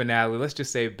mid-season finale, let's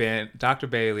just say Dr.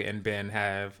 Bailey and Ben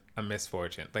have a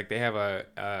misfortune. Like, they have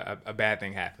a bad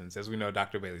thing happens. As we know,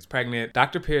 Dr. Bailey's pregnant.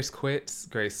 Dr. Pierce quits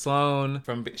Grace Sloan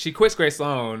she quits Grace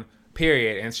Sloan,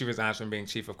 period, and she resigns from being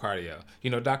chief of cardio.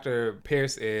 Dr.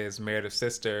 Pierce is Meredith's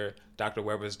sister, Dr.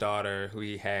 Weber's daughter, who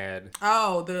he had.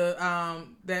 Oh,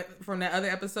 that from that other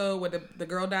episode where the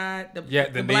girl died.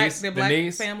 The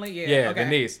niece family. Yeah, okay. The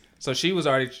niece. So she was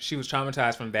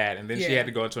traumatized from that, and then she had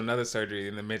to go into another surgery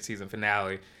in the mid-season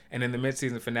finale. And in the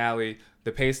mid-season finale,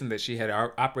 the patient that she had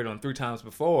operated on 3 times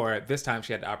before, this time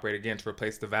she had to operate again to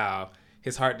replace the valve.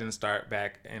 His heart didn't start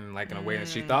back in a way that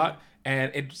she thought.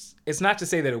 And it's not to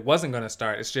say that it wasn't going to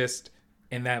start. It's just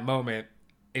in that moment,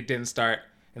 it didn't start.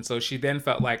 And so she then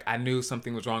felt like, I knew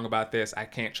something was wrong about this. I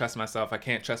can't trust myself. I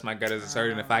can't trust my gut as a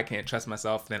surgeon. If I can't trust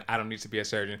myself, then I don't need to be a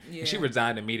surgeon. Yeah. And she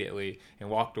resigned immediately and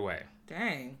walked away.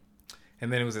 Dang.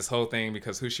 And then it was this whole thing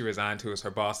because who she resigned to is her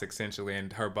boss, essentially.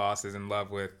 And her boss is in love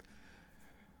with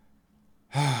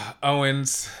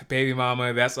Owen's baby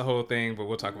mama. That's the whole thing, but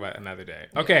we'll talk about it another day.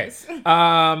 Okay.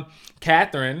 Yes.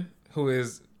 Catherine, who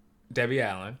is Debbie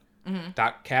Allen.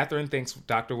 Mm-hmm. Catherine thinks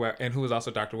Dr. Weber, and who is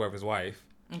also Dr. Weber's wife.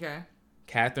 Okay.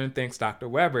 Catherine thinks Dr.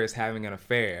 Weber is having an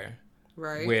affair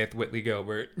with Whitley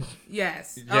Gilbert.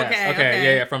 Yes.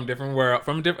 Okay. Yeah. From a different world.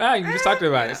 You just talked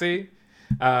about it. See?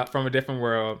 From a different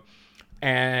world.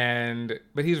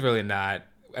 But he's really not.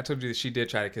 I told you that she did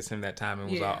try to kiss him that time and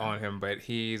was all on him,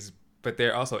 but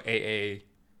they're also AA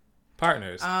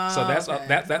partners. So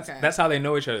that's how they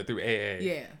know each other, through AA.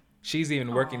 Yeah. She's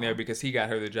even working there because he got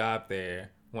her the job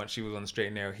there. Once she was on the straight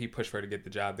and narrow, he pushed her to get the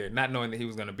job there, not knowing that he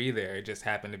was going to be there. It just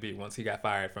happened to be once he got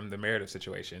fired from the Meredith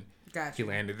situation. Gotcha. He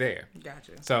landed there.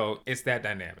 Gotcha. So it's that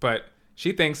dynamic. But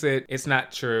she thinks it's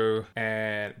not true.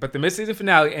 But the mid-season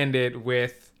finale ended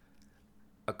with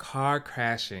a car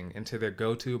crashing into their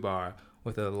go-to bar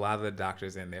with a lot of the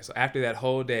doctors in there. So after that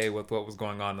whole day with what was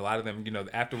going on, a lot of them,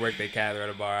 after work, they gather at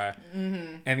a bar.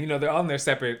 Mm-hmm. And, they're all in their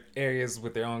separate areas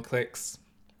with their own cliques.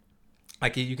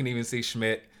 Like, you can even see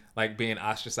Schmidt, like, being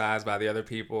ostracized by the other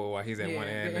people while he's at one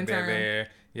end and they're there.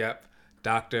 Yep.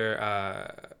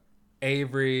 Dr.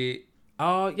 Avery.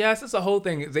 Oh, yes, it's a whole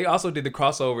thing. They also did the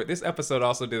crossover. This episode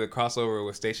also did the crossover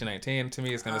with Station 19. To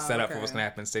me, it's going to set up for what's going to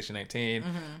happen in Station 19.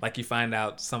 Mm-hmm. Like, you find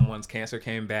out someone's cancer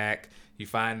came back. You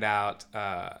find out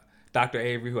Dr.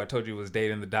 Avery, who I told you was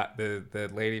dating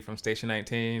the lady from Station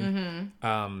 19.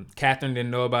 Mm-hmm. Catherine didn't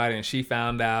know about it, and she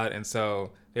found out. And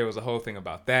so there was a whole thing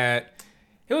about that.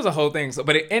 It was a whole thing.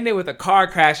 But it ended with a car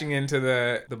crashing into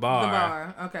the bar. The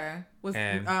bar, okay. Was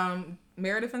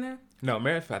Meredith in there? No,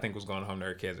 Meredith, I think, was going home to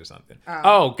her kids or something.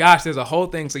 Oh gosh, there's a whole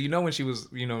thing. So when she was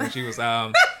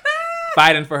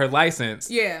fighting for her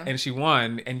license, yeah, and she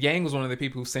won, and Yang was one of the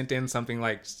people who sent in something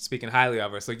like speaking highly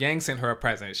of her. So Yang sent her a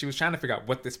present. She was trying to figure out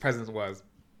what this present was,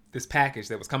 this package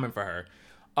that was coming for her.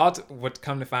 What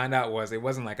come to find out was it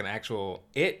wasn't like an actual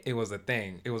it was a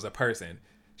thing. It was a person.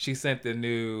 She sent the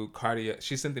new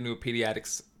pediatric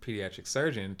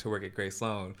surgeon to work at Grace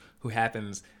Sloan, who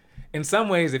happens, in some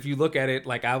ways, if you look at it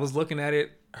like I was looking at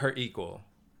it, her equal.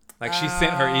 Like she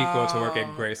sent her equal to work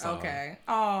at Grace Sloan. Okay.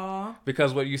 Aww.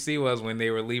 Because what you see was when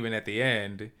they were leaving at the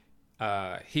end,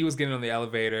 he was getting on the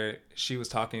elevator. She was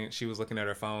talking. She was looking at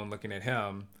her phone, looking at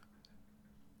him.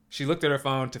 She looked at her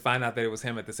phone to find out that it was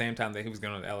him at the same time that he was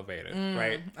getting on the elevator,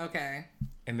 right? Okay.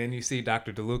 And then you see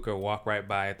Dr. DeLuca walk right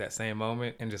by at that same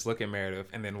moment and just look at Meredith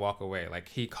and then walk away. Like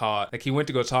he went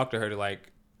to go talk to her to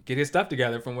like get his stuff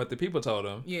together from what the people told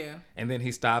him. Yeah. And then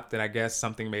he stopped and I guess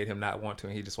something made him not want to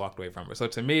and he just walked away from her. So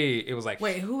to me, it was like...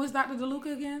 Wait, who was Dr.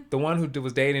 DeLuca again? The one who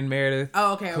was dating Meredith.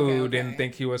 Oh, okay, Who didn't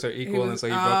think he was her equal and so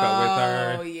he broke up with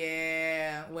her. Oh,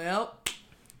 yeah. Well...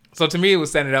 So to me, it was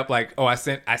setting it up like, I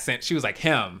sent, she was like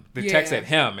him. The text said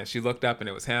him, and she looked up and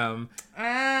it was him.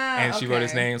 And she wrote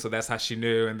his name, so that's how she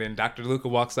knew. And then Dr. DeLuca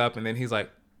walks up and then he's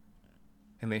like,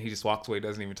 and then he just walks away,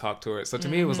 doesn't even talk to her. So to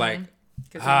me, it was like,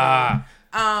 can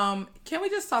we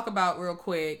just talk about real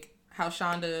quick how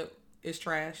Shonda is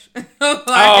trash?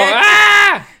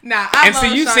 Nah, and so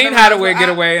you've seen How to Get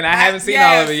Away, and I haven't seen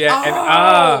all of it yet.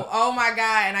 Oh my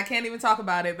God, and I can't even talk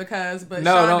about it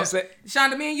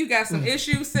Shonda, me and you got some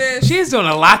issues, sis. She's doing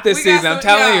a lot this season. I'm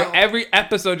telling you, every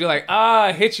episode you're like,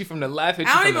 hit you from the left, hit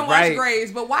you from the right. I don't even watch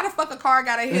Grey's, but why the fuck a car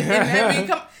gotta hit?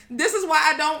 This is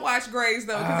why I don't watch Grey's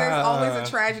though, because there's always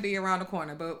a tragedy around the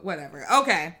corner. But whatever.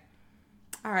 Okay.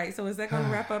 All right, so is that going to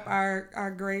wrap up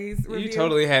our Grey's review? You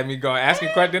totally had me going. Asking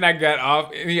questions, then I got off.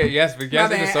 Yes, but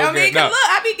yes, it was so good. No. Look,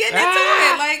 I be getting into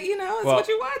it. Like, it's what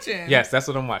you're watching. Yes, that's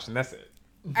what I'm watching. That's it.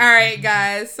 All right,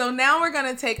 guys. So now we're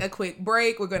going to take a quick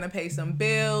break. We're going to pay some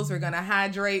bills. We're going to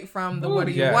hydrate from the What Are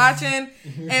You Watching?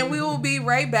 And we will be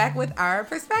right back with our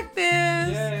perspectives.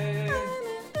 Yay.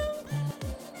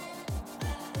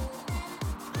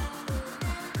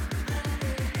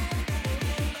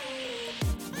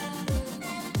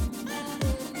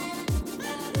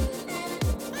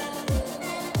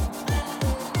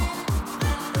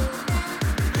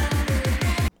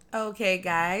 Okay,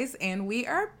 guys, and we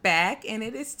are back, and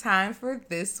it is time for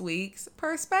this week's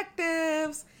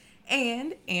perspectives.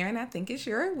 And Aaron, I think it's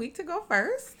your week to go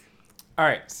first. All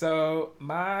right, so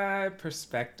my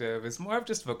perspective is more of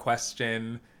just a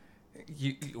question,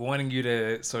 wanting you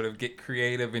to sort of get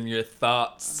creative in your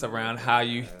thoughts around how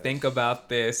you think about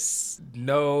this.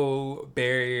 No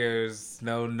barriers,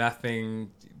 no nothing.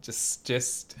 Just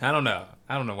I don't know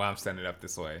why I'm setting it up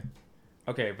this way.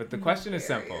 Okay, but the question is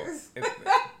simple.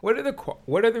 What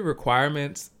are the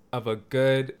requirements of a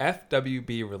good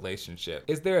FWB relationship?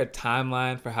 Is there a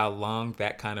timeline for how long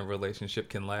that kind of relationship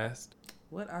can last?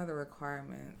 What are the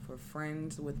requirements for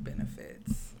friends with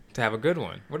benefits? To have a good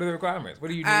one. What are the requirements? What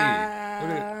do you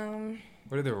need?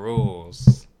 What are the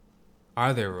rules?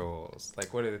 Are there rules?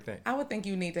 Like, what are the things? I would think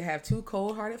you need to have two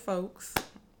cold-hearted folks.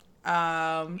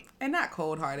 And not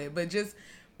cold-hearted, but just...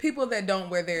 people that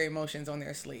don't wear their emotions on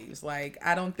their sleeves. Like,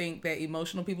 I don't think that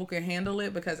emotional people can handle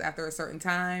it because after a certain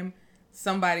time,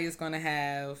 somebody is going to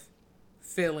have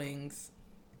feelings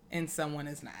and someone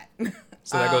is not.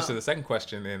 So that goes to the second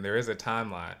question then. There is a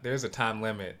timeline. There is a time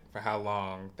limit for how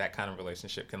long that kind of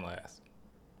relationship can last.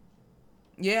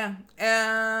 Yeah.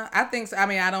 I think so. I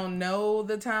mean, I don't know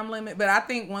the time limit, but I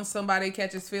think once somebody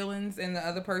catches feelings and the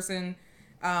other person...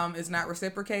 is not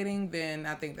reciprocating, then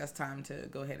I think that's time to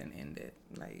go ahead and end it.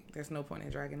 Like, there's no point in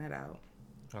dragging it out.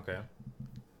 Okay.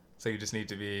 So you just need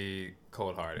to be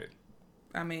cold-hearted.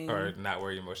 I mean... or not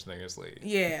wear your emotions on your sleeve.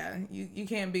 Yeah. You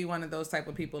can't be one of those type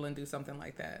of people and do something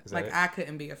like that. Like, I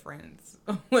couldn't be a friends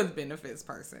with benefits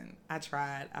person. I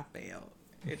tried. I failed.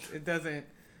 It doesn't...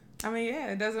 I mean,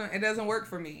 yeah, it doesn't work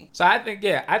for me. So I think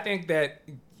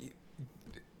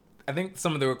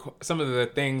some of the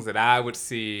things that I would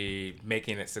see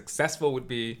making it successful would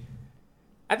be,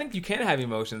 I think you can have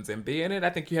emotions and be in it. I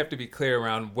think you have to be clear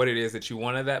around what it is that you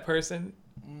want of that person,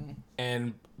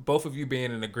 and both of you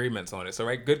being in agreements on it. So,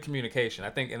 right, good communication. I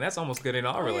think, and that's almost good in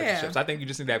all relationships. I think you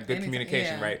just need to have good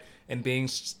communication, right, and being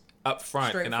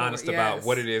upfront and honest about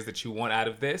what it is that you want out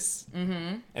of this,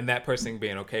 and that person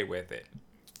being okay with it.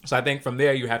 So I think from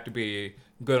there you have to be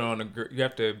you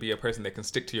have to be a person that can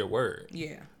stick to your word.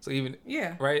 Yeah. So even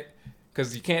right,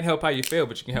 because you can't help how you feel,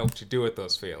 but you can help what you do with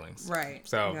those feelings. Right.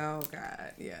 So oh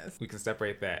God, yes. We can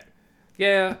separate that.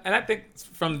 Yeah, and I think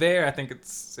from there, I think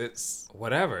it's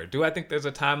whatever. Do I think there's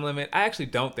a time limit? I actually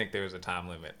don't think there's a time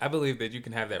limit. I believe that you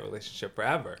can have that relationship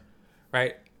forever,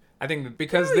 right? I think that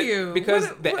because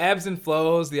the ebbs and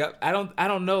flows, I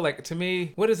don't know. Like, to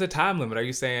me, what is a time limit? Are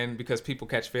you saying because people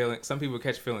catch feelings? Some people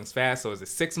catch feelings fast, so is it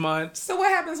 6 months? So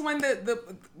what happens when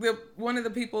the one of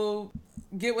the people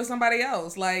get with somebody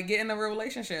else, like get in a real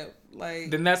relationship,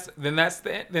 like then that ends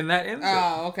it.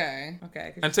 Oh, okay.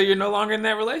 Until you're no longer in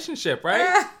that relationship,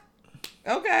 right?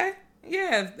 Okay.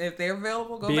 Yeah, if they're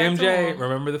available, go BMJ, back to them.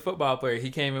 remember the football player?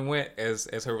 He came and went as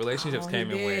her relationships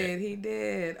came and went. He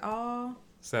did. Oh.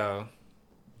 So,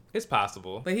 it's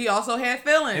possible. But he also had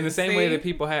feelings. In the same way that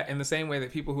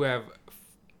people who have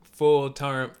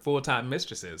full-time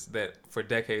mistresses that for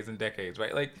decades and decades,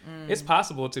 right? Like, it's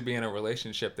possible to be in a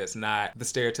relationship that's not the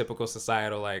stereotypical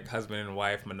societal, like, husband and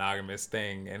wife monogamous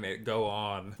thing and it go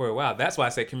on for a while. That's why I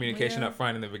say communication up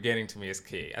front in the beginning to me is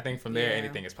key. I think from there,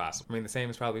 anything is possible. I mean, the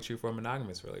same is probably true for a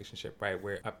monogamous relationship, right?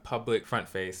 Where a public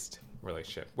front-faced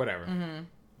relationship, whatever. Mm-hmm.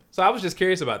 So I was just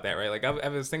curious about that, right? Like, I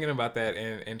was thinking about that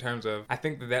in terms of, I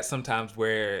think that's sometimes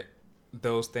where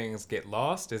those things get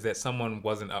lost, is that someone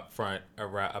wasn't upfront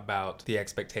about the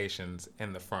expectations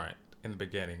in the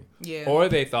beginning. Yeah. Or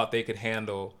they thought they could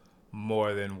handle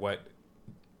more than what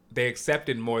they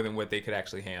accepted, more than what they could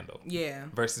actually handle. Yeah.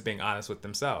 Versus being honest with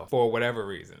themselves for whatever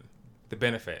reason. The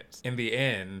benefits. In the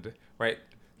end, right?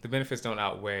 The benefits don't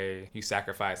outweigh you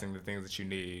sacrificing the things that you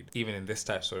need, even in this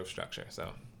type sort of structure.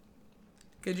 So.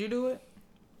 Could you do it?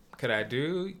 Could I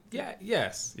do? Yeah.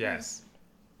 Yes. Yeah.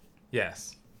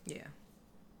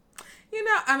 You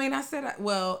know, I mean,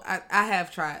 I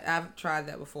have tried. I've tried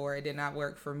that before. It did not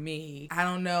work for me. I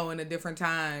don't know, in a different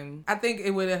time. I think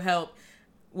it would have helped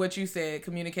what you said,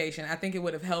 communication. I think it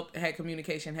would have helped had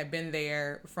communication had been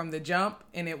there from the jump,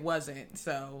 and it wasn't.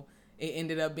 So it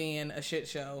ended up being a shit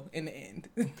show in the end.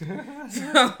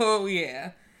 So,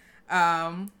 yeah.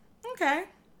 Okay.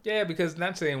 Yeah, because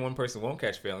not saying one person won't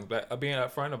catch feelings, but being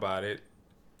upfront about it,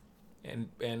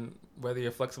 and whether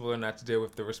you're flexible or not to deal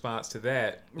with the response to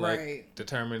that, like,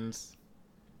 determines.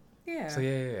 Yeah. So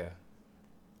yeah.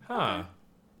 Huh. Okay.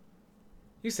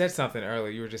 You said something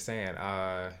earlier. You were just saying,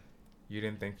 you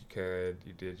didn't think you could.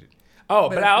 You did.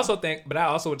 But I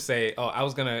also would say, I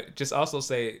was gonna just also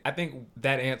say, I think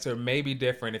that answer may be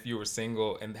different if you were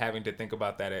single and having to think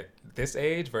about that at this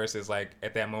age versus like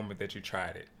at that moment that you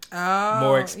tried it. Oh,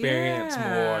 more experience,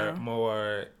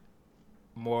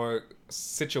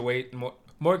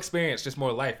 more experience, just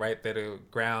more life, right? That a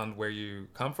ground where you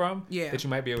come from, that you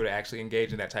might be able to actually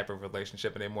engage in that type of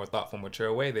relationship in a more thoughtful,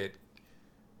 mature way that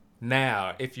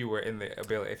now, if you had the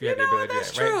ability to do that,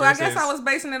 that's true. Right? Versus, I guess I was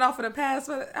basing it off of the past,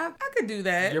 but I could do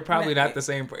that. You're probably not the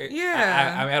same.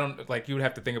 Yeah. I mean, I don't, like, you would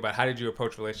have to think about how did you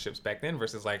approach relationships back then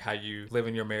versus like how you live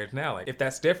in your marriage now. Like, if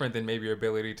that's different, then maybe your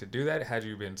ability to do that, had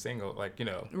you been single, like, you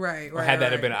know, or had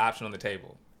that have been an option on the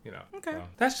table, you know. Okay. So,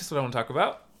 that's just what I want to talk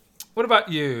about. What about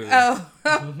you? Oh,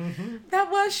 that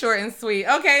was short and sweet.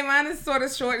 Okay, mine is sort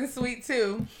of short and sweet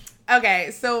too.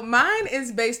 Okay, so mine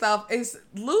is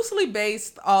loosely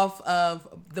based off of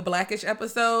the Blackish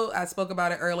episode. I spoke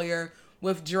about it earlier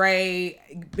with Dre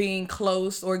being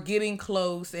close or getting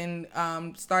close and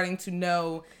starting to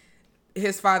know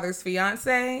his father's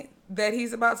fiance that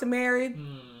he's about to marry,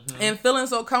 and feeling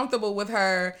so comfortable with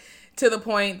her to the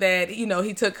point that, you know,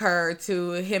 he took her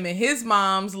to him and his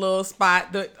mom's little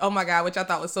spot. Oh my God, which I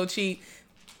thought was so cheap.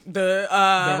 The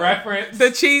reference, the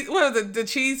cheese, what was it? The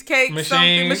cheesecake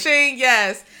machine.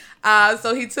 Yes.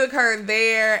 So he took her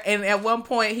there, and at one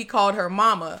point he called her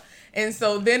mama. And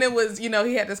so then it was, you know,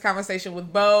 he had this conversation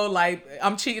with Bo, like,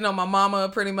 I'm cheating on my mama,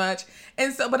 pretty much.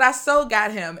 And so, but I so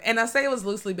got him. And I say it was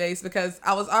loosely based because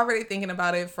I was already thinking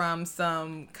about it from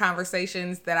some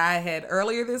conversations that I had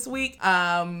earlier this week.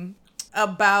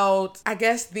 About, I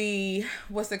guess,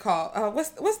 what's it called?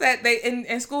 What's that? They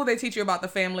in school they teach you about the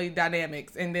family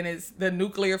dynamics, and then it's the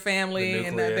nuclear family,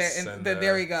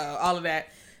 there we go, all of that.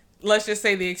 Let's just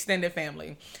say the extended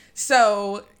family.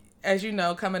 So, as you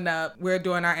know, coming up, we're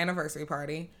doing our anniversary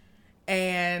party,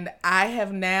 and I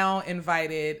have now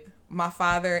invited my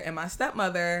father and my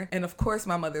stepmother, and of course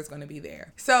my mother's going to be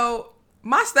there. So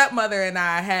my stepmother and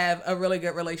I have a really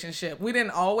good relationship. We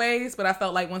didn't always, but I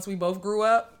felt like once we both grew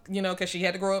up, you know, because she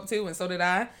had to grow up too, and so did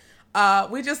I.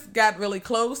 We just got really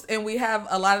close, and we have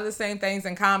a lot of the same things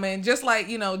in common. Just like,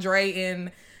 you know, Dre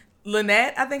and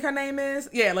Lynette, I think her name is.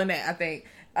 Yeah, Lynette, I think.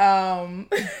 I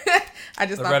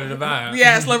just Loretta Devine.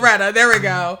 Yes, Loretta. There we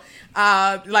go.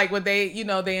 Like what they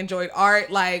enjoyed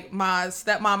art. Like my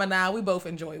stepmom and I, we both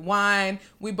enjoy wine.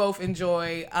 We both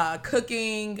enjoy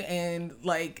cooking and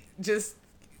like just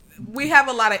we have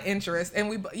a lot of interest, and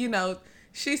we, you know,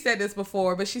 she said this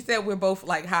before, but she said we're both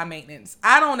like high maintenance.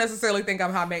 I don't necessarily think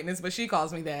I'm high maintenance, but she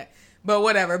calls me that. But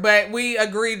whatever. But we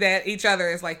agree that each other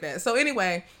is like that. So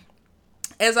anyway,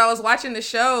 as I was watching the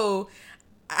show,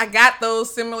 I got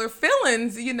those similar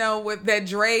feelings, you know, with that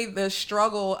Dre, the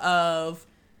struggle of,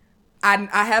 I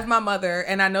have my mother,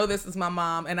 and I know this is my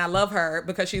mom, and I love her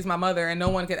because she's my mother, and no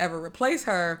one could ever replace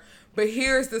her. But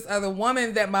here's this other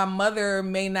woman that my mother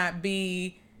may not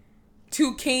be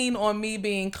too keen on me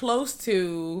being close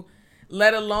to,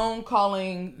 let alone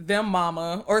calling them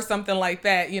mama or something like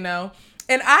that, you know.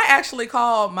 And I actually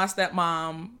call my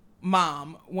stepmom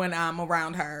mom when I'm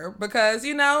around her because,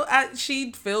 you know,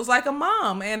 she feels like a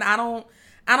mom, and I don't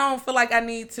feel like I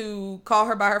need to call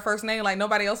her by her first name. Like,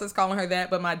 nobody else is calling her that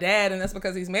but my dad, and that's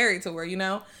because he's married to her, you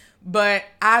know. But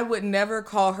I would never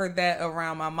call her that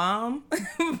around my mom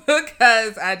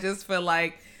because I just feel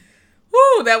like,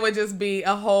 whoo, that would just be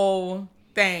a whole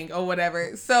thing or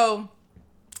whatever. So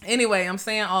anyway, I'm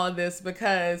saying all of this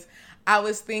because I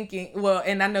was thinking, well,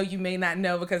 and I know you may not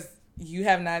know because you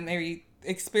have not maybe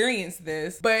experienced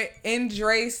this, but in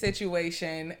Dre's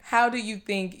situation, how do you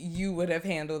think you would have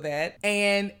handled that?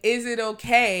 And is it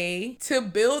okay to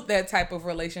build that type of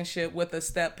relationship with a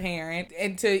step parent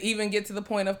and to even get to the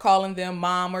point of calling them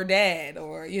mom or dad,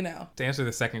 or, you know? To answer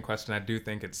the second question, I do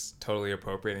think it's totally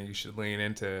appropriate and you should lean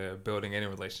into building any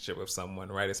relationship with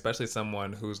someone, right? Especially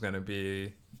someone who's going to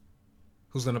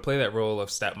play that role of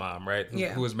stepmom, right?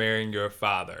 Who is marrying your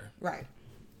father. Right.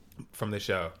 From the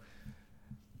show.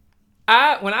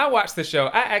 When I watched the show,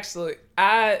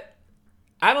 I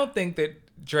don't think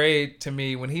that Dre, to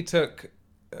me, when he took,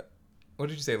 what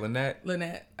did you say, Lynette?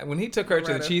 When he took her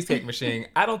to the Cheesecake Machine,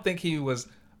 I don't think he was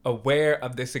aware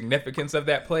of the significance of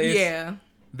that place. Yeah.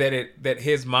 That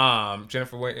his mom,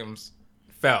 Jennifer Williams,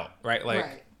 felt, right? Like,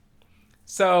 right.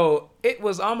 So it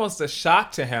was almost a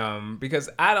shock to him because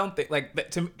I don't think,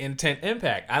 like, to intent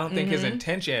impact, I don't think his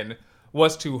intention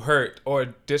was to hurt or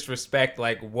disrespect,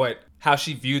 like, how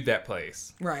she viewed that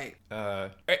place. Right.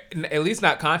 At least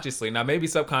not consciously. Now, maybe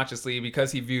subconsciously,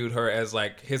 because he viewed her as,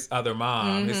 like, his other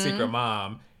mom, his secret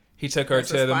mom, he took her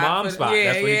to the mom spot.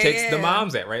 Yeah, that's where he takes the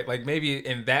moms at, right? Like, maybe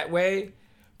in that way,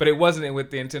 but it wasn't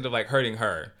with the intent of, like, hurting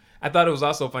her. I thought it was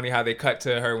also funny how they cut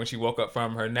to her when she woke up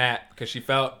from her nap because she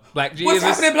felt Black Jesus. What's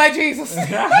happening, Black Jesus?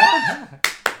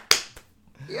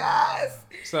 Yes.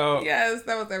 So yes,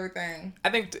 that was everything. I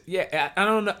think, I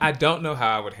don't know. I don't know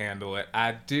how I would handle it.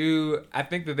 I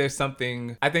think that there's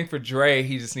something. I think for Dre,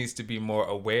 he just needs to be more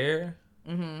aware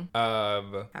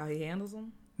of how he handles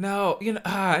them. No, you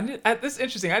know, this is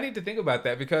interesting. I need to think about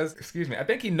that because, excuse me, I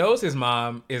think he knows his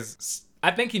mom is. I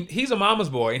think he's a mama's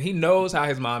boy and he knows how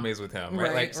his mom is with him,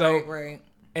 right? Like so, right.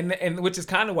 And which is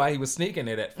kind of why he was sneaking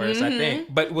it at first, I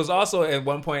think. But was also at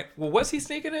one point. Well, was he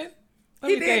sneaking it?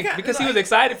 Let me think. Because he was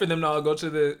excited for them to all go to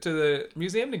the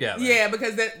museum together. Yeah,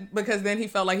 because then he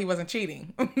felt like he wasn't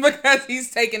cheating because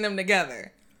he's taking them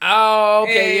together. Oh,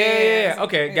 okay, yeah.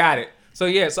 Okay, got it.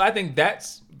 So so I think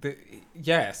that's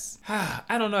yes.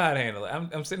 I don't know how to handle it.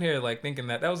 I'm sitting here like thinking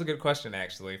that was a good question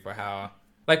actually for how.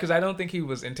 Like, because I don't think he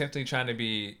was intentionally trying to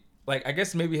be, like, I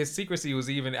guess maybe his secrecy was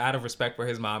even out of respect for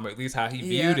his mom, or at least how he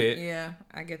viewed it. Yeah,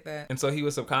 I get that. And so he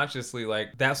was subconsciously,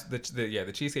 like, that's the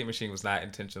Cheesecake Machine was not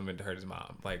intentional meant to hurt his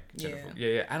mom. Like, Jennifer.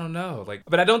 Yeah, I don't know. Like,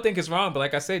 but I don't think it's wrong. But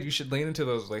like I said, you should lean into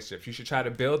those relationships. You should try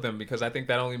to build them because I think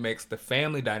that only makes the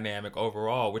family dynamic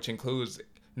overall, which includes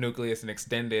nucleus and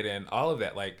extended and all of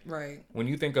that. Like, right. When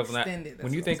you think of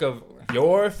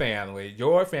your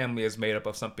family is made up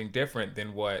of something different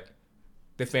than what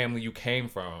the family you came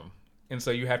from. And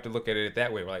so you have to look at it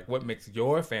that way. Like, what makes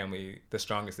your family the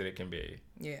strongest that it can be?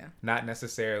 Yeah. Not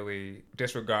necessarily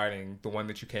disregarding the one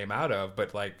that you came out of,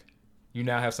 but, like, you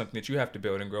now have something that you have to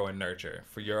build and grow and nurture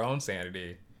for your own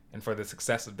sanity and for the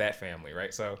success of that family,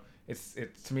 right? So it's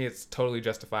to me, it's totally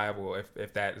justifiable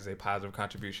if that is a positive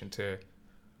contribution to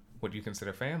what you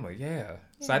consider family. Yeah.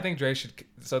 So I think Dre should...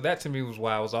 So that, to me, was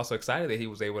why I was also excited that he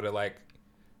was able to, like,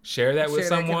 share that with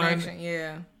someone.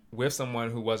 Yeah. With someone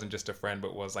who wasn't just a friend,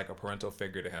 but was like a parental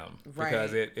figure to him. Right.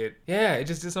 Because it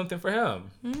just did something for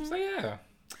him. Mm-hmm. So, yeah.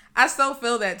 I so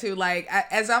feel that, too. Like,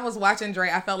 as I was watching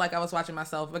Dre, I felt like I was watching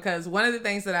myself. Because one of the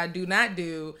things that I do not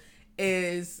do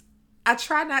is I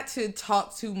try not to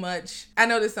talk too much. I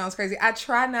know this sounds crazy. I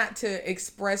try not to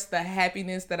express the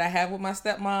happiness that I have with my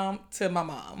stepmom to my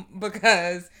mom.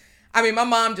 Because, I mean, my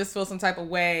mom just feels some type of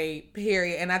way,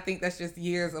 period. And I think that's just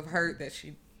years of hurt that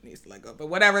she needs to let go, but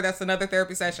whatever, that's another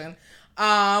therapy session.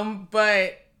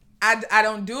 But I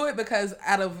don't do it because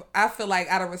I feel like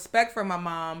out of respect for my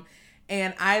mom,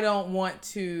 and I don't want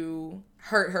to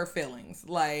hurt her feelings.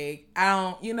 Like,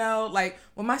 I don't, like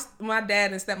when my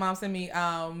dad and stepmom send me,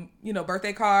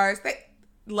 birthday cards, they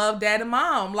love dad and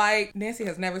mom. Like, Nancy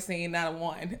has never seen not a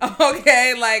one.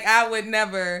 Okay? Like, I would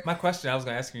never. My question, I was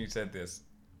going to ask you said this.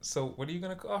 So, what are you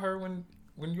going to call her when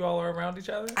you all are around each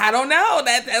other? I don't know.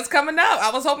 That's coming up.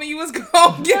 I was hoping you was going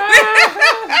to get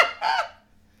it.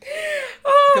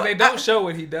 Because they don't show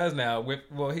what he does now.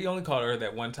 He only called her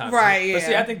that one time. Right, yeah. But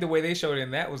see, I think the way they showed it in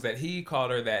that was that he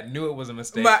called her that, knew it was a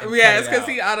mistake. But yeah, it's because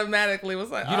he automatically was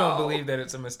like, you don't believe that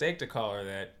it's a mistake to call her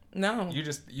that. No.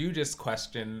 You just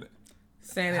question.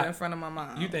 Saying it in front of my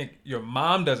mom. You think your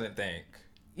mom doesn't think.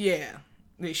 Yeah.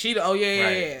 Yeah. She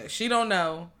don't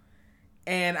know.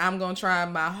 And I'm going to try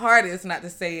my hardest not to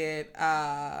say it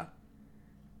at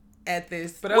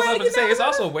this. But I was going to say, it's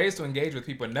also ways to engage with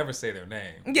people and never say their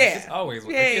name. Yeah. Like, it's always,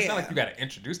 it's not like you got to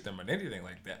introduce them or anything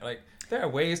like that. Like, there are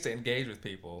ways to engage with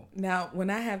people. Now, when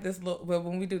I have this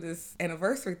when we do this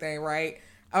anniversary thing, right,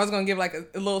 I was going to give like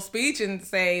a little speech and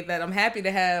say that I'm happy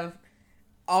to have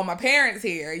all my parents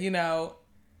here, There you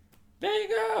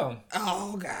go.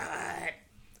 Oh, God.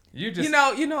 You just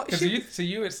to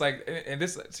you it's like, and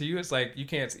this to you it's like you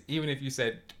can't, even if you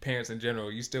said parents in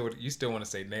general, you still want to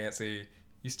say Nancy,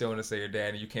 you still want to say your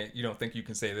dad, and you don't think you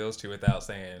can say those two without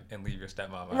saying and leave your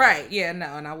stepmom out. Right? Yeah, no,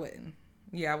 and I wouldn't.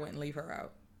 Yeah, I wouldn't leave her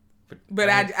out. But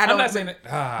I don't. I'm not saying that.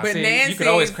 But Nancy, you could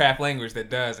always craft language that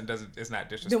does and doesn't. It's not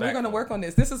disrespectful. Then we're gonna work on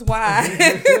this. This is why.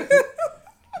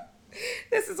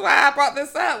 This is why I brought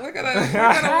this up. We're gonna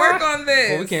work on this.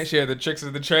 Well, we can't share the tricks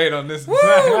of the trade on this. Woo,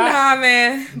 nah,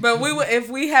 man. But we will, if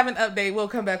we have an update, we'll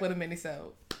come back with a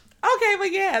mini-sode. Okay,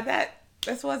 but yeah,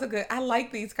 this was a good. I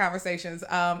like these conversations,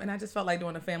 and I just felt like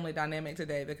doing a family dynamic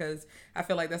today because I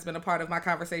feel like that's been a part of my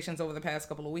conversations over the past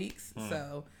couple of weeks.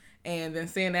 So, and then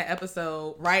seeing that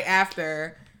episode right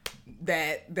after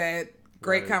that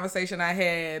great conversation I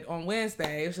had on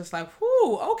Wednesday, it was just like,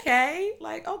 whoo, okay,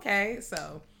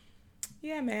 so.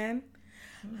 Yeah, man.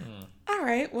 All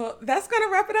right. Well, that's going to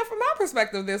wrap it up from my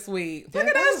perspective this week. Look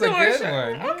at us doing a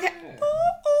good one. Okay.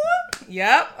 Ooh.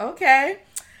 Yep. Okay.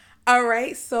 All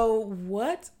right. So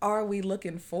what are we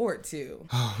looking forward to?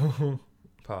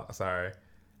 Paul, sorry.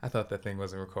 I thought that thing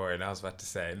wasn't recording. I was about to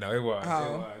say. No, it was.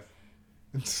 Oh.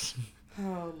 It was.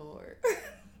 Oh, Lord.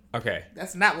 Okay.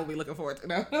 That's not what we're looking forward to.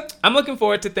 No. I'm looking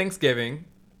forward to Thanksgiving.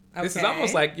 Okay. This is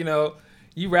almost like,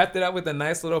 you wrapped it up with a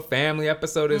nice little family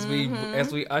episode as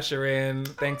we usher in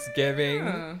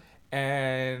Thanksgiving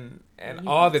and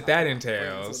all that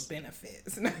entails.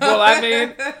 Benefits. Well, I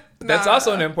mean, that's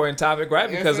also an important topic, right?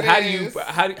 Because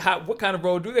what kind of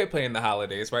role do they play in the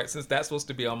holidays, right? Since that's supposed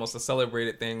to be almost a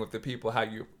celebrated thing with the people,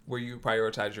 where you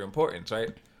prioritize your importance, right?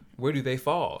 Where do they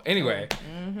fall? Anyway,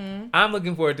 I'm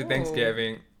looking forward to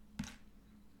Thanksgiving,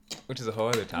 which is a whole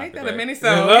other topic. Make that right? a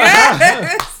mini-sode.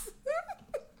 Yes.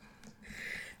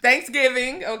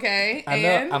 Thanksgiving, okay. I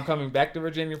know I'm coming back to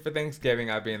Virginia for Thanksgiving.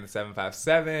 I'll be in the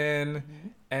 757.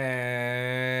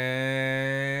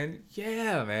 And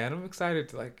yeah, man, I'm excited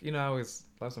to I always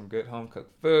love some good home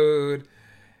cooked food.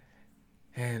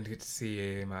 And get to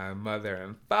see my mother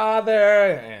and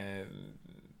father and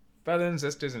brothers and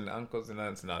sisters and uncles and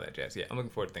aunts and all that jazz. Yeah, I'm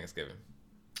looking forward to Thanksgiving.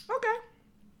 Okay.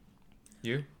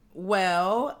 You?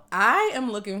 Well, I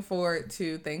am looking forward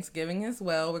to Thanksgiving as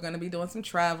well. We're going to be doing some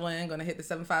traveling. Going to hit the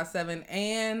 757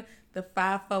 and the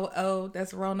 540.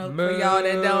 That's Roanoke for y'all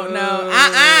that don't know.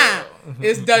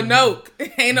 It's Danoke.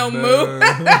 Ain't no moo.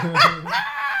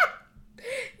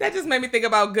 That just made me think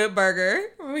about Good Burger.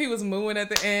 He was mooing at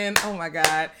the end. Oh my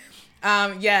God.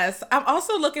 Yes. I'm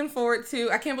also looking forward to,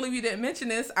 I can't believe you didn't mention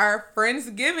this, our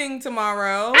Friendsgiving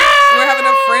tomorrow. We're having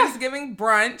a Friendsgiving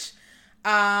brunch.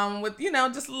 With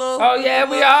just a little. Oh yeah,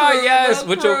 we are. Yes,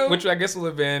 which I guess will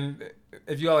have been,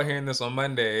 if you all are hearing this on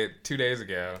Monday, 2 days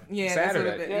ago. Yeah,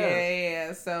 Saturday.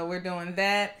 Yeah. So we're doing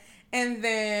that, and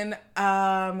then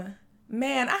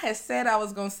man, I had said I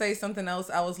was gonna say something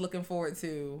else I was looking forward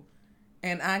to,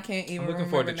 and I can't even. I'm looking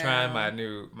forward to trying my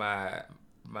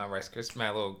Rice Krispies,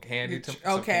 my little candy.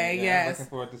 Okay, yes.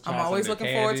 I'm always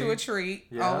looking forward to a treat.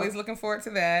 Yeah. Always looking forward to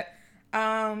that.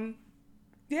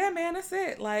 Yeah, man, that's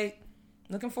it.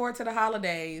 Looking forward to the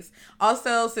holidays.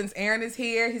 Also, since Aaron is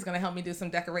here, he's going to help me do some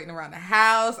decorating around the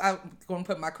house. I'm going to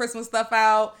put my Christmas stuff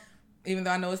out, even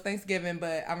though I know it's Thanksgiving,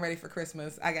 but I'm ready for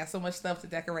Christmas. I got so much stuff to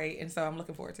decorate, and so I'm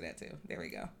looking forward to that too. There we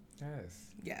go.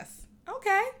 Yes.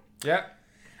 Okay. Yep.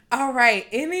 All right.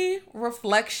 Any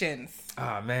reflections?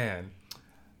 Oh, man.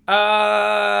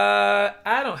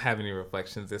 I don't have any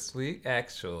reflections this week,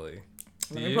 actually.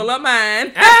 Let me pull up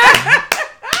mine.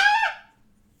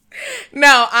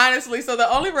 No, honestly. So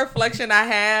the only reflection I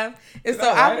have is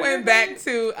I went back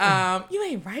to, you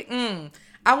ain't right.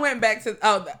 I went back to,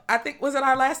 I think, was it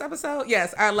our last episode?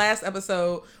 Yes, our last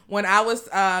episode when I was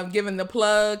giving the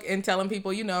plug and telling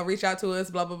people, reach out to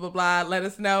us, blah, blah, blah, blah, let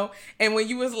us know. And when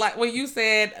you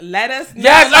said, let us know.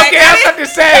 Yes, okay, I was about to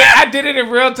say, I did it in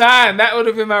real time. That would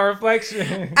have been my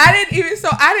reflection. I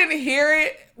didn't hear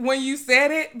it when you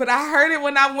said it, but I heard it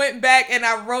when I went back and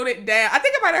I wrote it down. I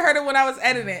think I might have heard it when I was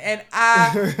editing, and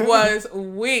I was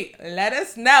weak. Let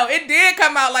us know. It did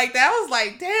come out like that. I was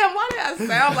like, damn, why did I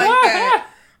sound like that?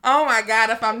 Oh my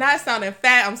God, if I'm not sounding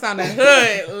fat, I'm sounding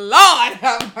hood. Lord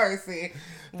have mercy.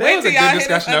 There was a good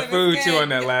discussion of food too on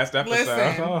that last episode.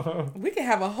 Listen, we could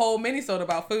have a whole mini-sode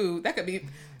about food. That could be a 5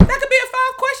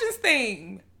 questions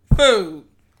thing. Food.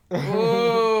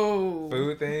 Ooh.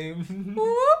 Food theme. Ooh,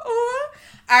 ooh.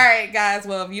 All right, guys.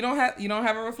 Well, if you don't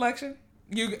have a reflection,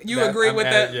 you agree with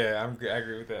that? Yeah, I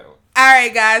agree with that one. All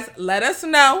right, guys. Let us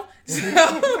know.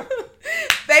 So,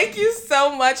 thank you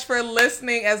so much for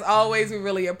listening. As always, we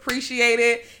really appreciate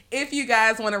it. If you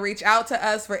guys want to reach out to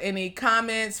us for any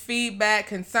comments, feedback,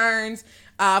 concerns,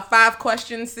 5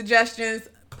 questions, suggestions,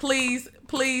 please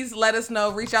let us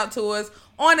know. Reach out to us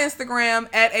on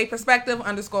Instagram at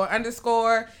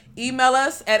 @perspective__. Email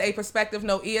us at @perspective,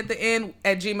 no E at the end,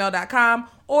 @gmail.com.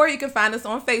 Or you can find us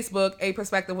on Facebook, A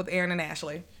Perspective with Aaron and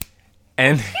Ashley.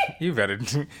 And you better.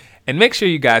 And make sure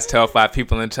you guys tell 5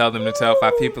 people and tell them to tell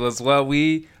 5 people as well.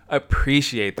 We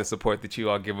appreciate the support that you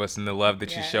all give us and the love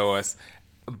that you show us,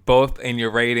 both in your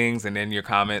ratings and in your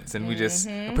comments. And we just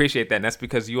appreciate that. And that's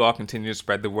because you all continue to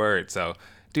spread the word. So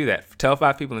do that. Tell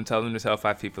 5 people and tell them to tell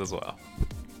 5 people as well.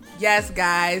 Yes,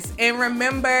 guys. And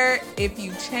remember, if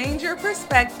you change your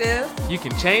perspective, you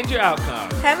can change your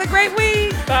outcome. Have a great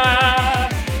week.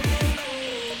 Bye.